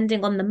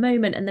depending on the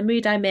moment and the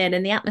mood I'm in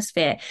and the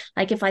atmosphere.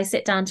 Like, if I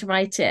sit down to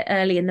write it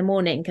early in the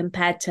morning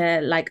compared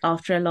to like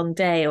after a long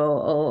day,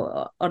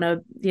 or on a,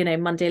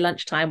 Monday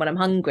lunchtime when I'm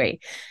hungry.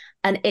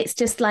 And it's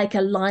just like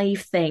a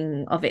live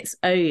thing of its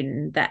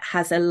own that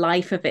has a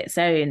life of its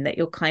own that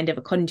you're kind of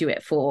a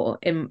conduit for,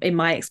 in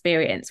my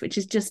experience, which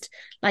is just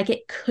like,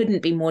 it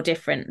couldn't be more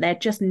different. They're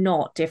just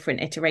not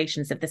different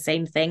iterations of the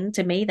same thing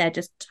to me. They're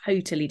just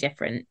totally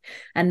different.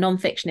 And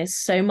nonfiction is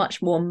so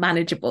much more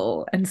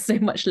manageable and so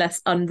much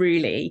less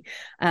unruly.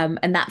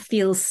 And that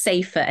feels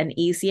safer and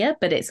easier,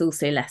 but it's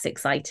also less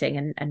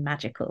exciting and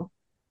magical.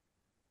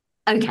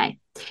 Okay.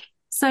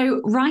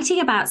 So, writing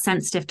about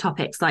sensitive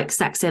topics like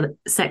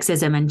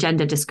sexism and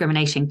gender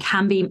discrimination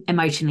can be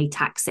emotionally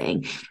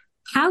taxing.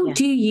 How Yeah.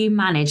 do you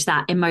manage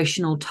that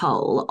emotional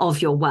toll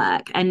of your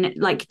work? And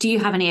like, do you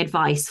have any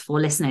advice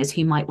for listeners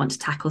who might want to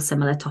tackle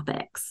similar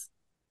topics?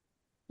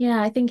 Yeah,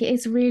 I think it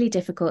is really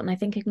difficult. And I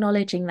think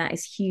acknowledging that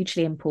is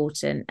hugely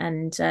important,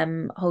 and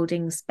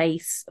holding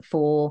space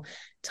for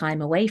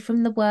time away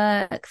from the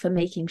work, for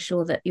making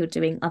sure that you're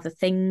doing other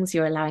things,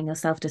 you're allowing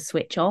yourself to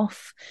switch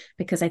off.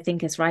 Because I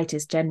think as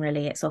writers,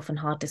 generally, it's often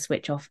hard to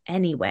switch off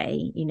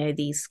anyway.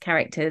 These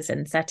characters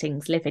and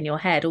settings live in your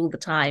head all the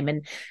time.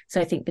 And so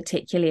I think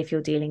particularly if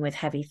you're dealing with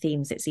heavy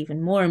themes, it's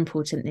even more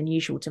important than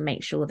usual to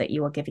make sure that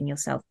you are giving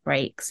yourself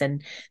breaks,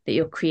 and that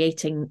you're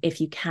creating,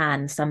 if you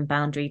can, some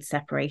boundaried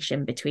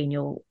separation between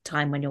your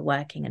time when you're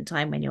working and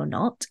time when you're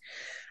not.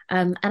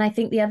 And I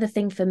think the other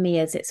thing for me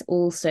is it's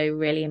also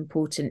really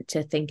important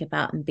to think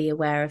about and be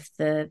aware of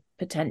the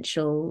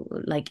potential,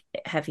 like,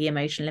 heavy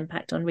emotional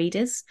impact on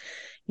readers.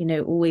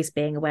 Always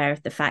being aware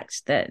of the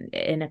fact that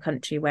in a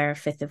country where a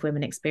fifth of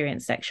women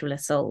experience sexual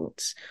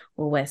assault,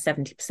 or where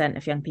 70%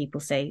 of young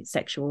people say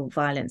sexual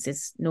violence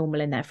is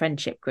normal in their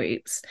friendship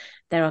groups,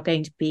 there are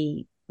going to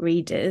be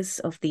readers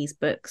of these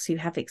books who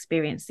have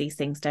experienced these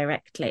things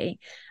directly,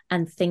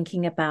 and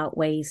thinking about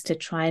ways to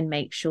try and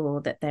make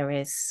sure that there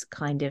is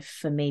kind of,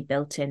 for me,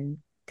 built-in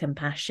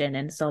compassion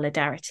and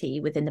solidarity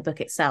within the book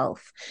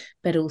itself,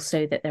 but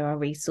also that there are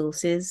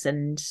resources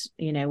and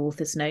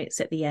author's notes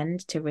at the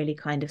end to really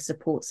kind of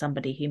support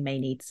somebody who may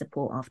need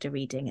support after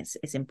reading is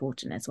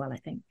important as well, I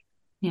think.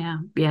 Yeah,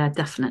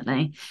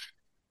 definitely.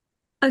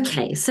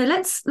 Okay, so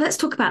let's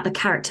talk about the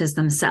characters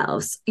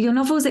themselves. Your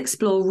novels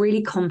explore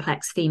really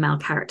complex female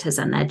characters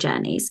and their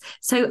journeys.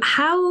 So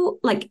how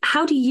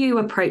do you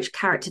approach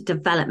character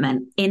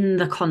development in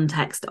the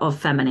context of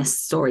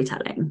feminist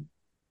storytelling?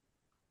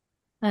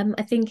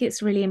 I think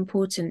it's really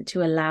important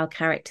to allow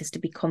characters to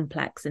be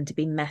complex and to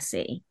be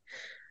messy.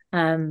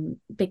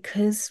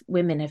 Because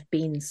women have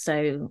been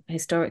so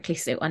historically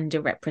so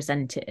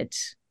underrepresented,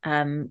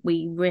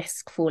 we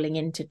risk falling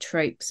into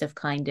tropes of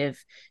kind of,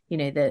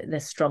 the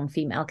strong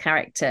female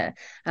character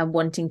and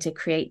wanting to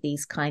create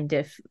these kind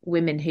of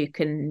women who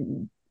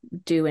can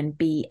do and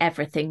be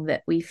everything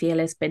that we feel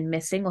has been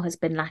missing or has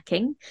been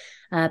lacking.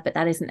 But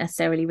that isn't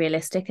necessarily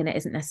realistic and it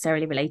isn't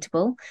necessarily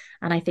relatable.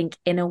 And I think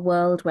in a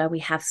world where we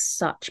have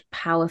such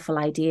powerful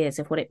ideas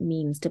of what it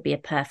means to be a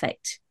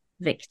perfect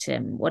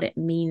victim, what it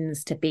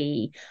means to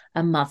be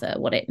a mother,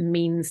 what it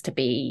means to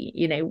be,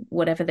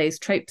 whatever those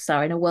tropes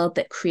are, in a world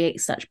that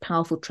creates such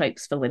powerful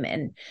tropes for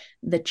women,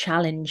 the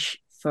challenge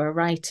for a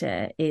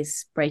writer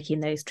is breaking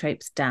those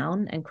tropes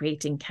down and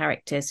creating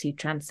characters who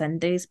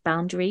transcend those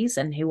boundaries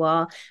and who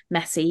are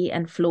messy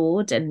and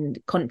flawed and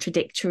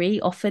contradictory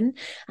often.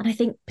 And I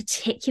think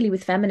particularly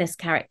with feminist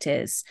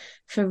characters,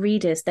 for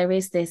readers, there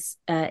is this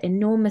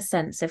enormous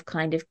sense of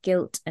kind of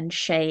guilt and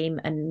shame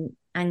and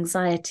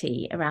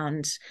anxiety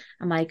around,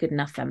 am I a good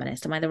enough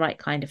feminist? Am I the right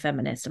kind of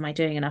feminist? Am I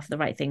doing enough of the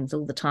right things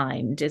all the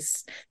time?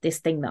 Does this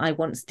thing that I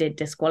once did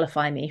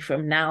disqualify me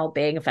from now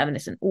being a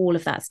feminist, and all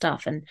of that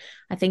stuff? And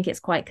I think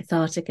it's quite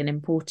cathartic and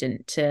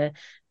important to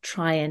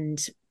try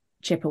and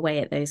chip away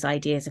at those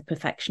ideas of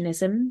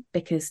perfectionism,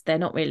 because they're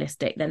not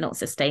realistic, they're not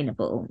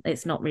sustainable,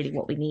 it's not really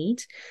what we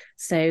need.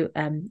 So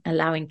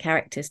allowing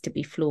characters to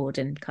be flawed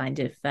and kind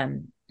of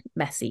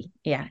messy,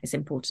 is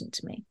important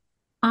to me.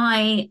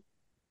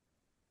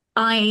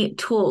 I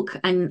talk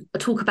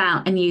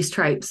about and use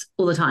tropes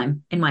all the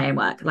time in my own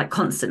work, like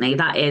constantly.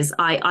 That is,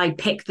 I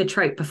pick the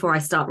trope before I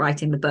start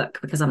writing the book,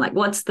 because I'm like,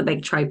 what's the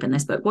big trope in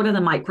this book? What are the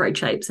micro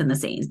tropes in the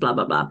scenes? Blah,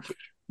 blah, blah.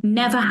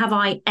 Never have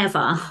I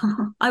ever,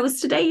 I was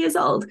today years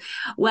old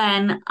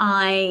when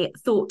I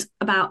thought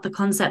about the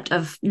concept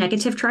of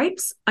negative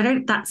tropes.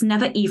 That's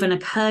never even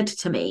occurred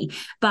to me.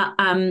 But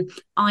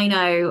I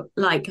know,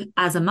 like,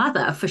 as a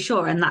mother, for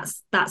sure, and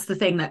that's the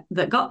thing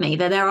that got me,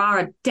 that there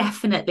are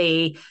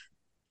definitely,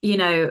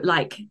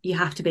 like, you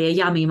have to be a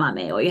yummy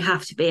mummy, or you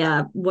have to be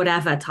a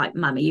whatever type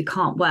mummy. You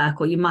can't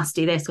work, or you must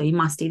do this, or you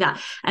must do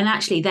that. And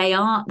actually they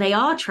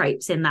are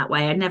tropes in that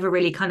way. I never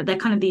really they're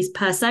kind of these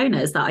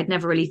personas that I'd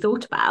never really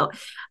thought about.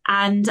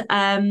 And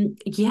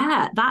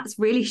that's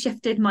really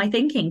shifted my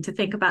thinking to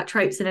think about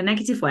tropes in a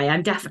negative way.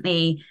 I'm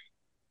definitely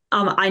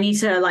I need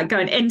to like go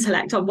and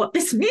intellect on what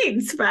this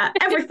means for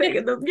everything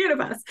in the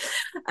universe.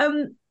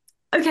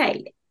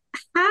 Okay,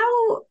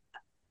 how,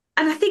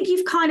 and I think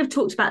you've kind of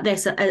talked about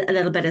this a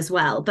little bit as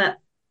well, but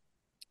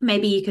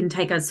maybe you can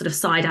take a sort of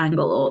side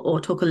angle or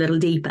talk a little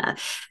deeper.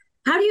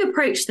 How do you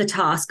approach the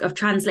task of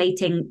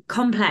translating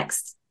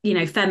complex,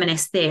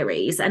 feminist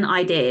theories and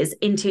ideas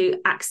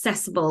into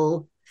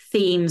accessible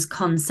themes,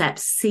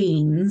 concepts,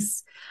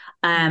 scenes,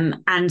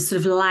 and sort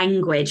of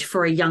language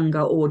for a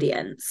younger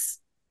audience?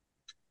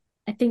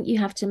 I think you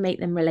have to make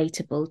them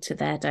relatable to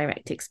their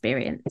direct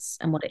experience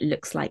and what it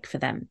looks like for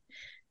them.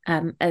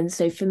 And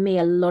so for me,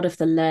 a lot of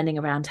the learning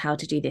around how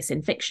to do this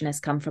in fiction has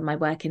come from my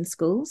work in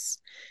schools.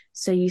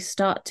 So you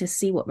start to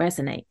see what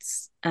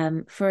resonates.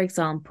 For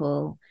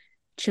example,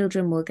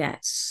 children will get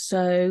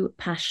so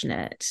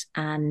passionate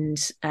and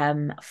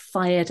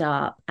fired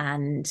up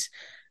and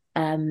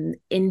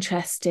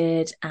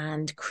interested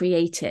and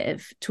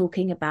creative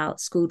talking about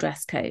school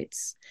dress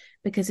codes,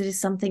 because it is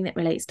something that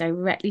relates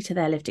directly to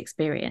their lived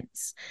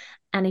experience.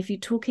 And if you're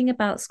talking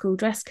about school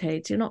dress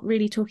codes, you're not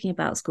really talking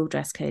about school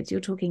dress codes.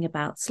 You're talking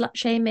about slut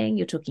shaming.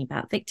 You're talking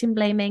about victim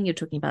blaming. You're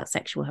talking about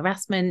sexual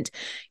harassment.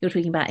 You're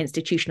talking about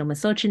institutional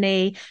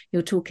misogyny.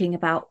 You're talking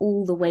about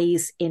all the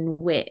ways in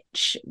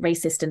which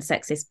racist and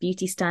sexist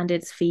beauty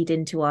standards feed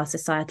into our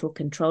societal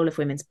control of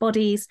women's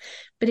bodies.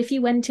 But if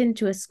you went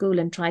into a school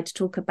and tried to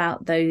talk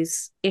about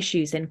those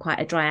issues in quite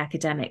a dry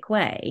academic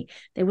way,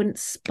 they wouldn't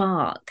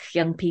spark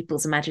young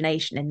people's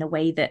imagination in the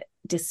way that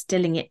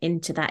distilling it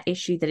into that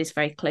issue that is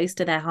very close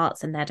to their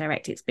hearts and their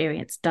direct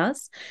experience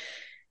does.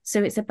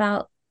 So it's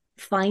about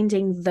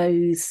finding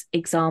those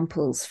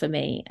examples for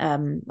me.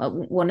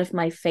 One of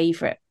my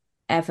favorite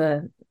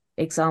ever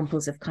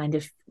examples of kind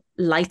of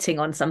lighting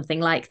on something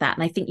like that,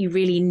 and I think you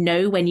really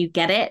know when you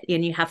get it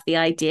and you have the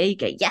idea, you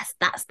go, yes,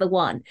 that's the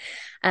one.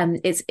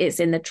 It's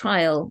in the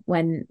trial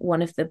when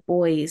one of the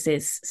boys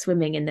is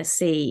swimming in the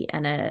sea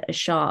and a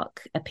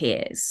shark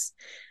appears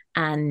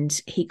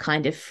and he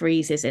kind of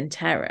freezes in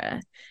terror.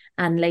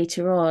 And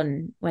later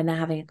on, when they're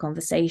having a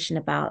conversation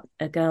about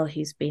a girl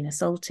who's been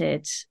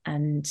assaulted,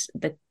 and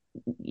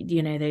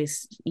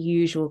those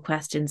usual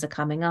questions are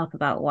coming up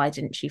about why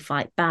didn't she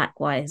fight back?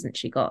 Why hasn't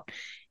she got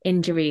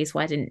injuries?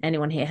 Why didn't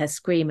anyone hear her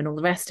scream and all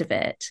the rest of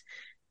it?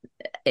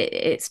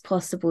 It's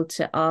possible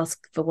to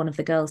ask for one of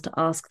the girls to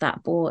ask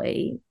that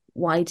boy,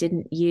 why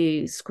didn't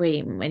you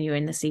scream when you were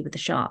in the sea with the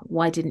shark?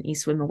 Why didn't you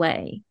swim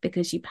away?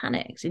 Because you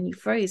panicked and you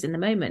froze in the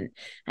moment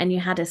and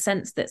you had a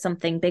sense that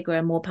something bigger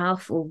and more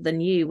powerful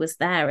than you was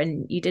there,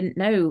 and you didn't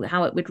know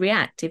how it would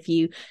react if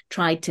you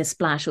tried to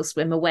splash or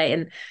swim away.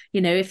 And,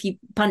 if you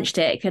punched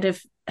it, it could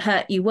have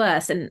hurt you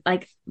worse. And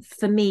like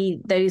for me,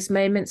 those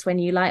moments when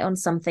you light on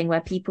something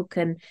where people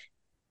can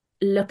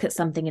look at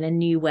something in a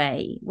new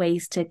way,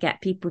 ways to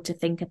get people to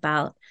think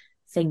about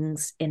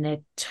things in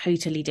a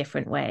totally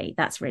different way,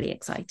 that's really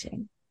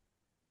exciting.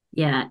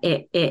 Yeah,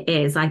 it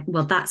is.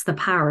 Well, that's the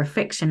power of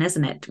fiction,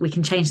 isn't it? We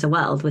can change the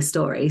world with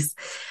stories.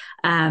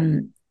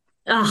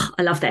 Oh,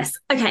 I love this.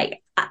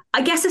 Okay,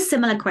 I guess a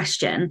similar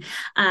question,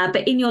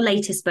 but in your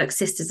latest book,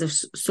 Sisters of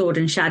Sword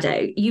and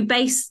Shadow, you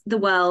base the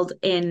world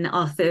in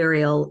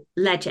Arthurial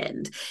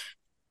legend.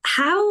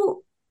 How,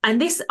 and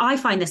this, I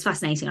find this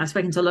fascinating. I've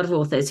spoken to a lot of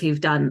authors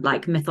who've done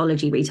like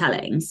mythology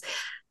retellings.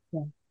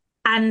 Yeah.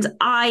 And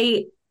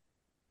I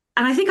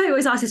think I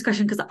always ask this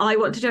question because I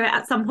want to do it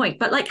at some point,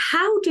 but like,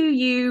 how do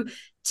you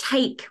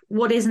take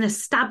what is an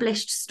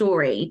established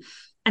story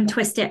and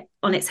twist it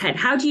on its head?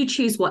 How do you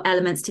choose what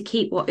elements to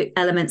keep, what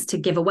elements to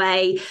give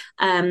away?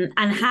 And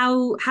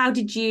how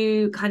did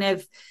you kind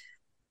of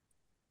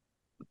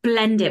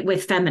blend it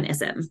with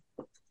feminism?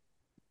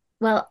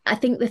 Well, I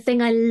think the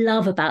thing I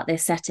love about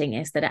this setting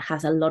is that it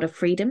has a lot of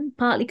freedom,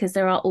 partly because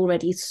there are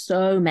already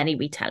so many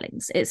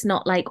retellings. It's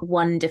not like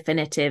one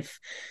definitive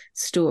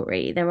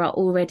story. There are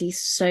already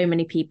so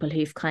many people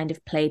who've kind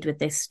of played with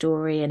this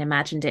story and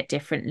imagined it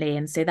differently.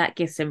 And so that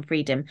gives them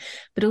freedom.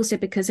 But also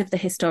because of the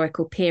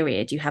historical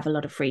period, you have a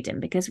lot of freedom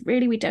because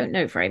really we don't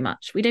know very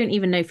much. We don't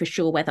even know for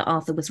sure whether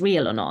Arthur was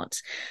real or not.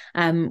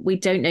 We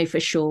don't know for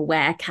sure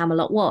where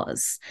Camelot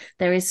was.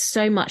 There is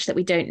so much that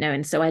we don't know.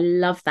 And so I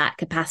love that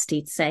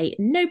capacity to say,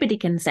 nobody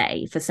can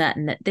say for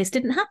certain that this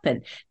didn't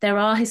happen. There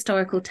are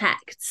historical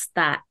texts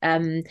that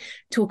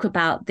talk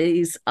about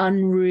these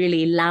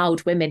unruly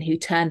loud women who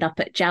turned up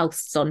at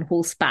jousts on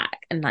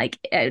horseback and like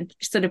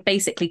sort of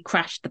basically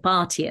crashed the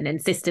party and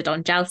insisted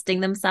on jousting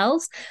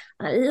themselves.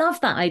 I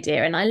love that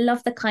idea, and I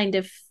love the kind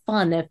of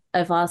fun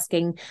of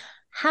asking,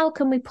 how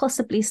can we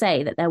possibly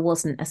say that there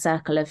wasn't a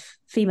circle of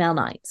female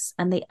knights?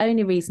 And the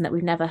only reason that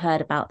we've never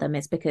heard about them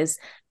is because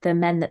the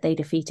men that they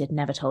defeated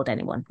never told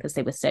anyone because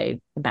they were so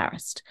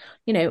embarrassed,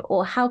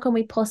 or how can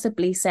we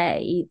possibly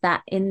say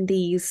that in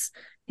these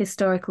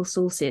historical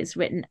sources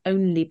written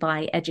only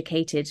by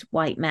educated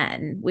white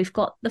men, we've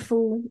got the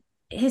full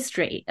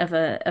history of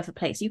a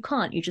place? You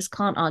just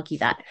can't argue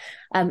that.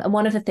 And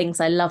one of the things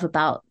I love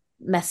about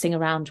messing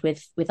around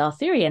with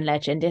Arthurian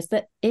legend is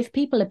that if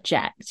people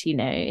object,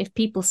 if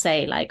people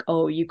say like,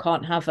 oh, you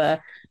can't have a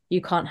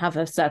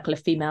circle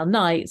of female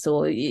knights,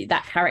 or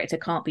that character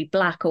can't be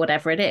black, or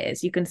whatever it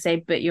is, you can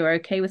say, but you're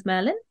okay with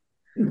Merlin.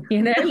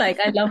 Like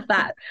I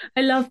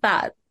love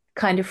that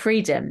kind of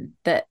freedom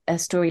that a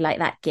story like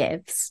that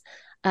gives.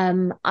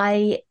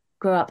 I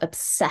grew up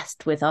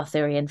obsessed with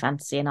Arthurian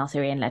fantasy and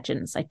Arthurian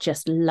legends. I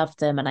just loved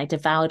them, and I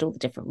devoured all the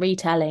different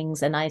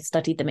retellings, and I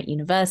studied them at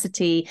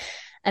university.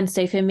 And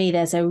so for me,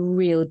 there's a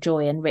real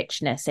joy and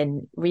richness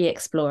in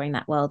re-exploring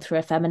that world through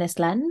a feminist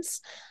lens.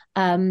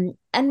 But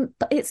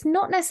it's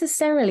not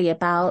necessarily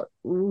about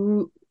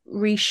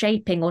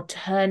reshaping or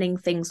turning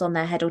things on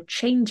their head or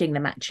changing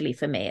them. Actually,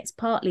 for me, it's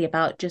partly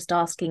about just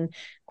asking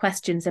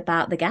questions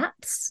about the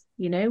gaps.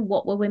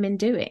 What were women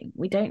doing?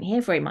 We don't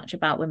hear very much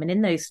about women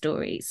in those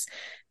stories.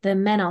 The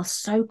men are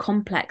so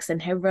complex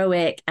and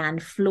heroic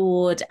and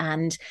flawed,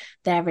 and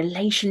their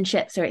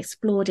relationships are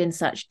explored in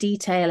such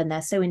detail, and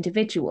they're so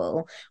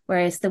individual,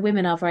 whereas the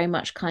women are very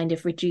much kind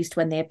of reduced,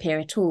 when they appear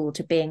at all,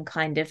 to being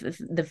kind of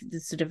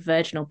the sort of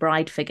virginal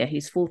bride figure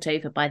who's fought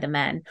over by the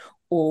men,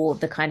 or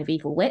the kind of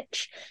evil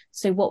witch.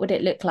 So what would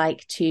it look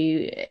like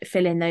to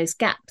fill in those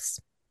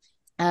gaps?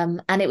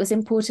 And it was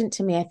important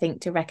to me, I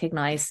think, to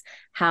recognize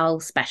how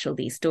special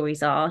these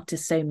stories are to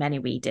so many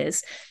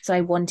readers. So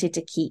I wanted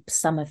to keep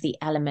some of the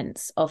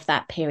elements of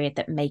that period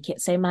that make it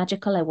so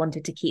magical. I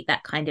wanted to keep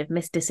that kind of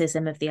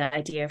mysticism of the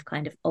idea of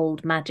kind of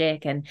old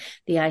magic and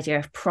the idea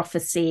of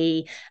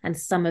prophecy, and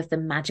some of the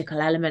magical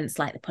elements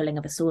like the pulling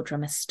of a sword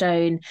from a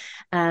stone.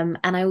 And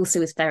I also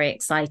was very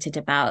excited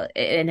about,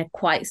 in a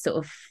quite sort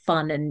of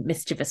fun and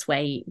mischievous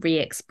way,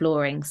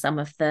 re-exploring some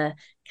of the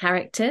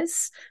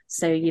characters.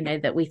 So,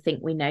 that we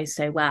think we know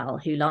so well,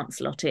 who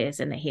Lancelot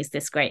is, and that he's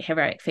this great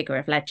heroic figure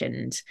of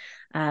legend.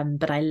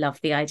 But I love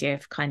the idea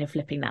of kind of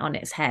flipping that on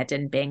its head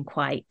and being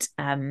quite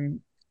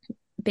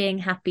being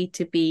happy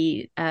to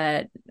be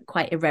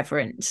quite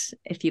irreverent,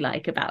 if you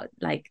like, about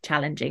like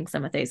challenging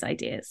some of those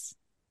ideas.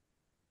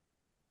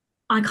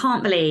 I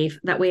can't believe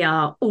that we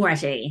are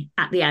already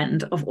at the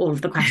end of all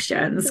of the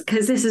questions,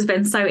 because this has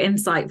been so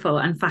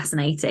insightful and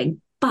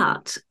fascinating.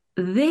 But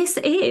this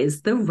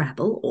is the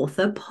Rebel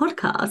Author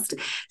Podcast.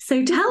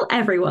 So tell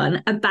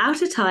everyone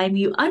about a time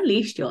you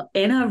unleashed your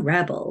inner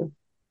rebel.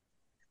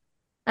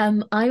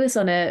 I was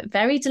on a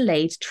very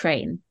delayed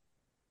train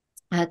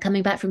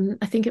coming back from,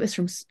 I think it was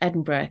from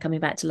Edinburgh, coming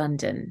back to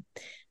London.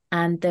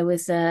 And there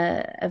was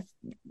a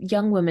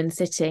young woman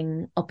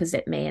sitting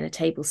opposite me in a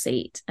table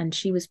seat. And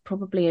she was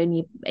probably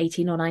only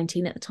 18 or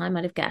 19 at the time,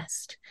 I'd have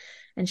guessed.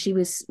 And she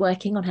was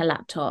working on her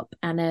laptop,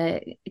 and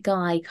a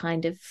guy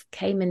kind of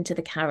came into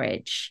the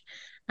carriage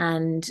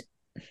and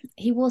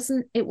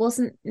it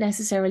wasn't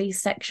necessarily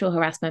sexual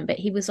harassment, but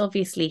he was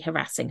obviously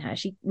harassing her.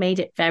 She made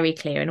it very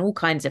clear in all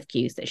kinds of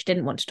cues that she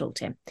didn't want to talk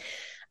to him.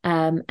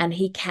 And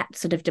he kept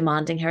sort of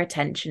demanding her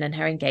attention and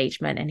her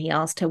engagement. And he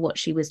asked her what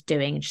she was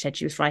doing. And she said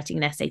she was writing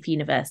an essay for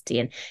university.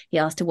 And he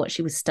asked her what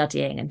she was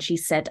studying. And she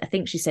said, I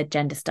think she said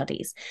gender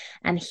studies.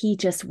 And he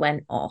just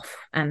went off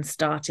and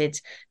started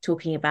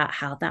talking about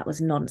how that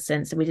was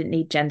nonsense and we didn't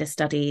need gender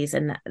studies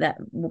and that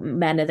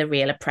men are the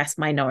real oppressed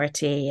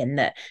minority and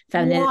that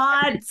feminism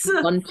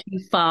has gone too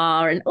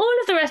far and all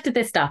of the rest of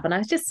this stuff. And I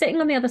was just sitting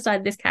on the other side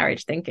of this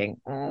carriage thinking,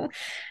 oh.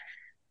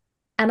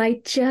 And I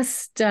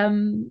just...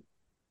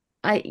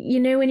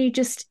 when you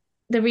just,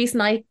 the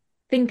reason I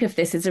think of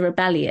this as a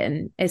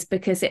rebellion is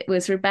because it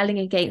was rebelling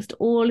against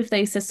all of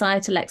those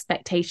societal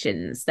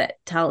expectations that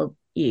tell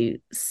you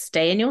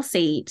stay in your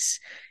seat,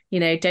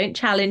 don't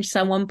challenge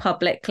someone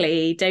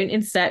publicly, don't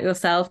insert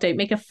yourself, don't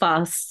make a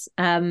fuss.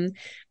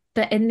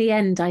 But in the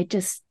end, I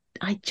just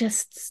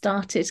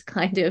started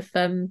kind of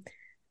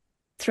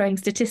throwing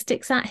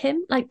statistics at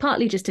him, like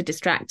partly just to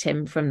distract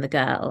him from the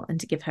girl and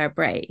to give her a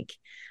break,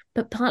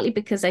 but partly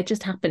because I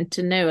just happened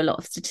to know a lot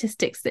of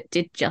statistics that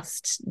did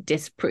just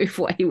disprove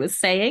what he was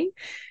saying.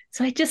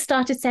 So I just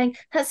started saying,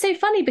 that's so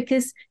funny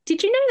because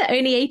did you know that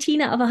only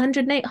 18 out of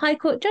 108 High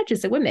Court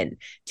judges are women?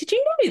 Did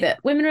you know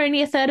that women are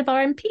only a third of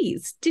our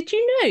MPs? Did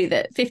you know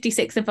that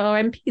 56 of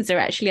our MPs are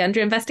actually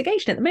under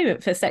investigation at the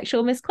moment for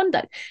sexual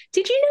misconduct?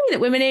 Did you know that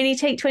women only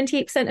take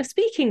 28% of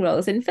speaking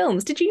roles in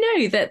films? Did you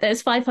know that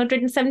there's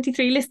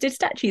 573 listed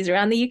statues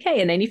around the UK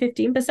and only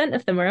 15%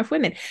 of them are of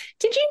women?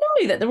 Did you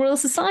know that the Royal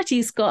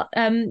Society's got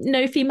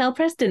no female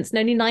presidents and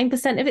only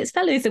 9% of its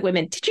fellows are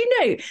women? Did you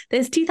know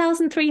there's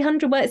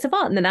 2,300 works of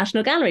art in the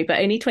National Gallery, but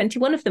only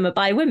 21 of them are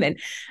by women?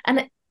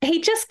 And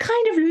he just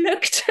kind of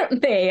looked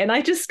at me and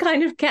I just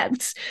kind of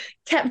kept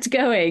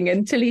going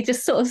until he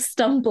just sort of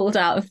stumbled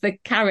out of the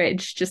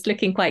carriage, just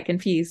looking quite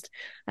confused.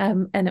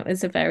 And it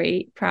was a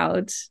very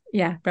proud,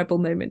 rebel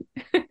moment.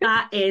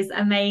 That is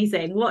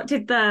amazing. What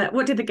did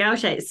the girl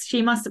say?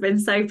 She must have been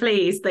so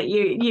pleased that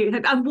you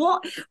and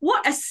what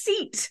a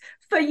seat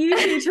for you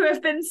two to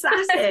have been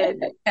sat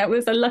in. That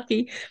was a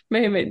lucky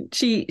moment.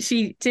 She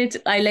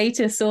did. I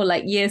later saw,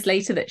 like years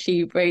later, that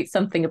she wrote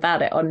something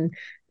about it on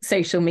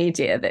social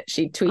media, that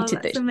she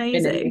tweeted that she'd been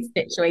in a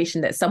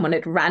situation that someone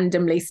had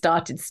randomly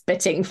started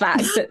spitting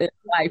facts at the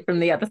guy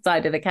from the other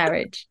side of the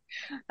carriage.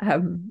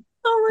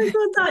 Oh my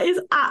God, that is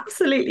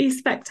absolutely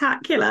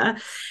spectacular.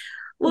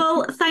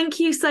 Well, thank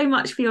you so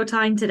much for your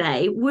time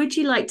today. Would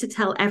you like to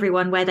tell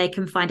everyone where they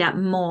can find out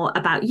more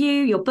about you,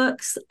 your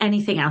books,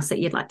 anything else that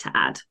you'd like to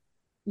add?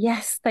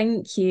 Yes,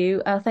 thank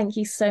you. Thank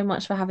you so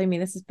much for having me.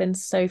 This has been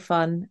so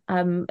fun.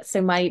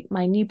 So my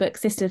new book,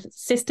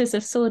 Sisters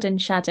of Sword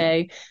and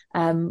Shadow,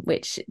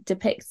 which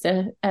depicts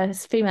a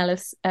female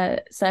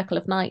circle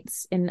of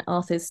knights in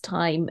Arthur's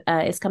time,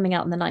 is coming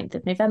out on the 9th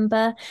of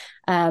November.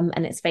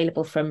 And it's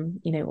available from,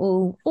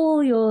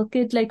 all your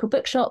good local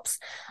bookshops.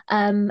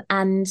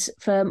 And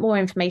for more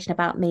information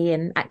about me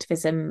and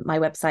activism, my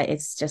website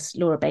is just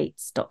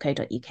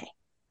laurabates.co.uk.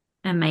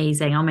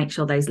 Amazing. I'll make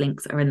sure those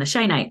links are in the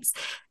show notes.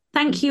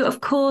 Thank you,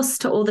 of course,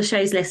 to all the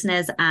show's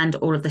listeners and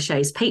all of the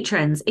show's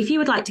patrons. If you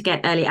would like to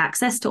get early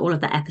access to all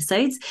of the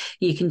episodes,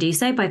 you can do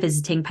so by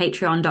visiting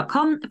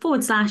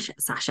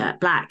patreon.com/Sasha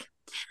Black.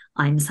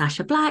 I'm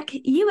Sasha Black.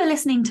 You are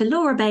listening to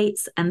Laura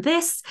Bates, and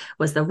this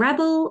was the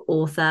Rebel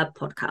Author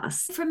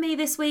Podcast. From me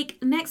this week.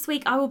 Next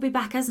week, I will be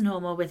back as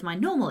normal with my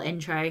normal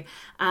intro,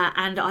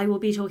 and I will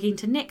be talking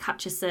to Nick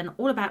Hutchison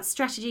all about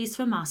strategies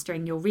for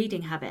mastering your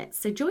reading habits.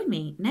 So join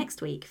me next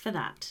week for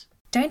that.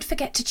 Don't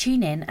forget to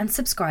tune in and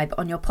subscribe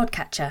on your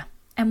podcatcher.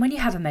 And when you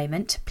have a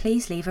moment,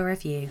 please leave a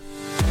review.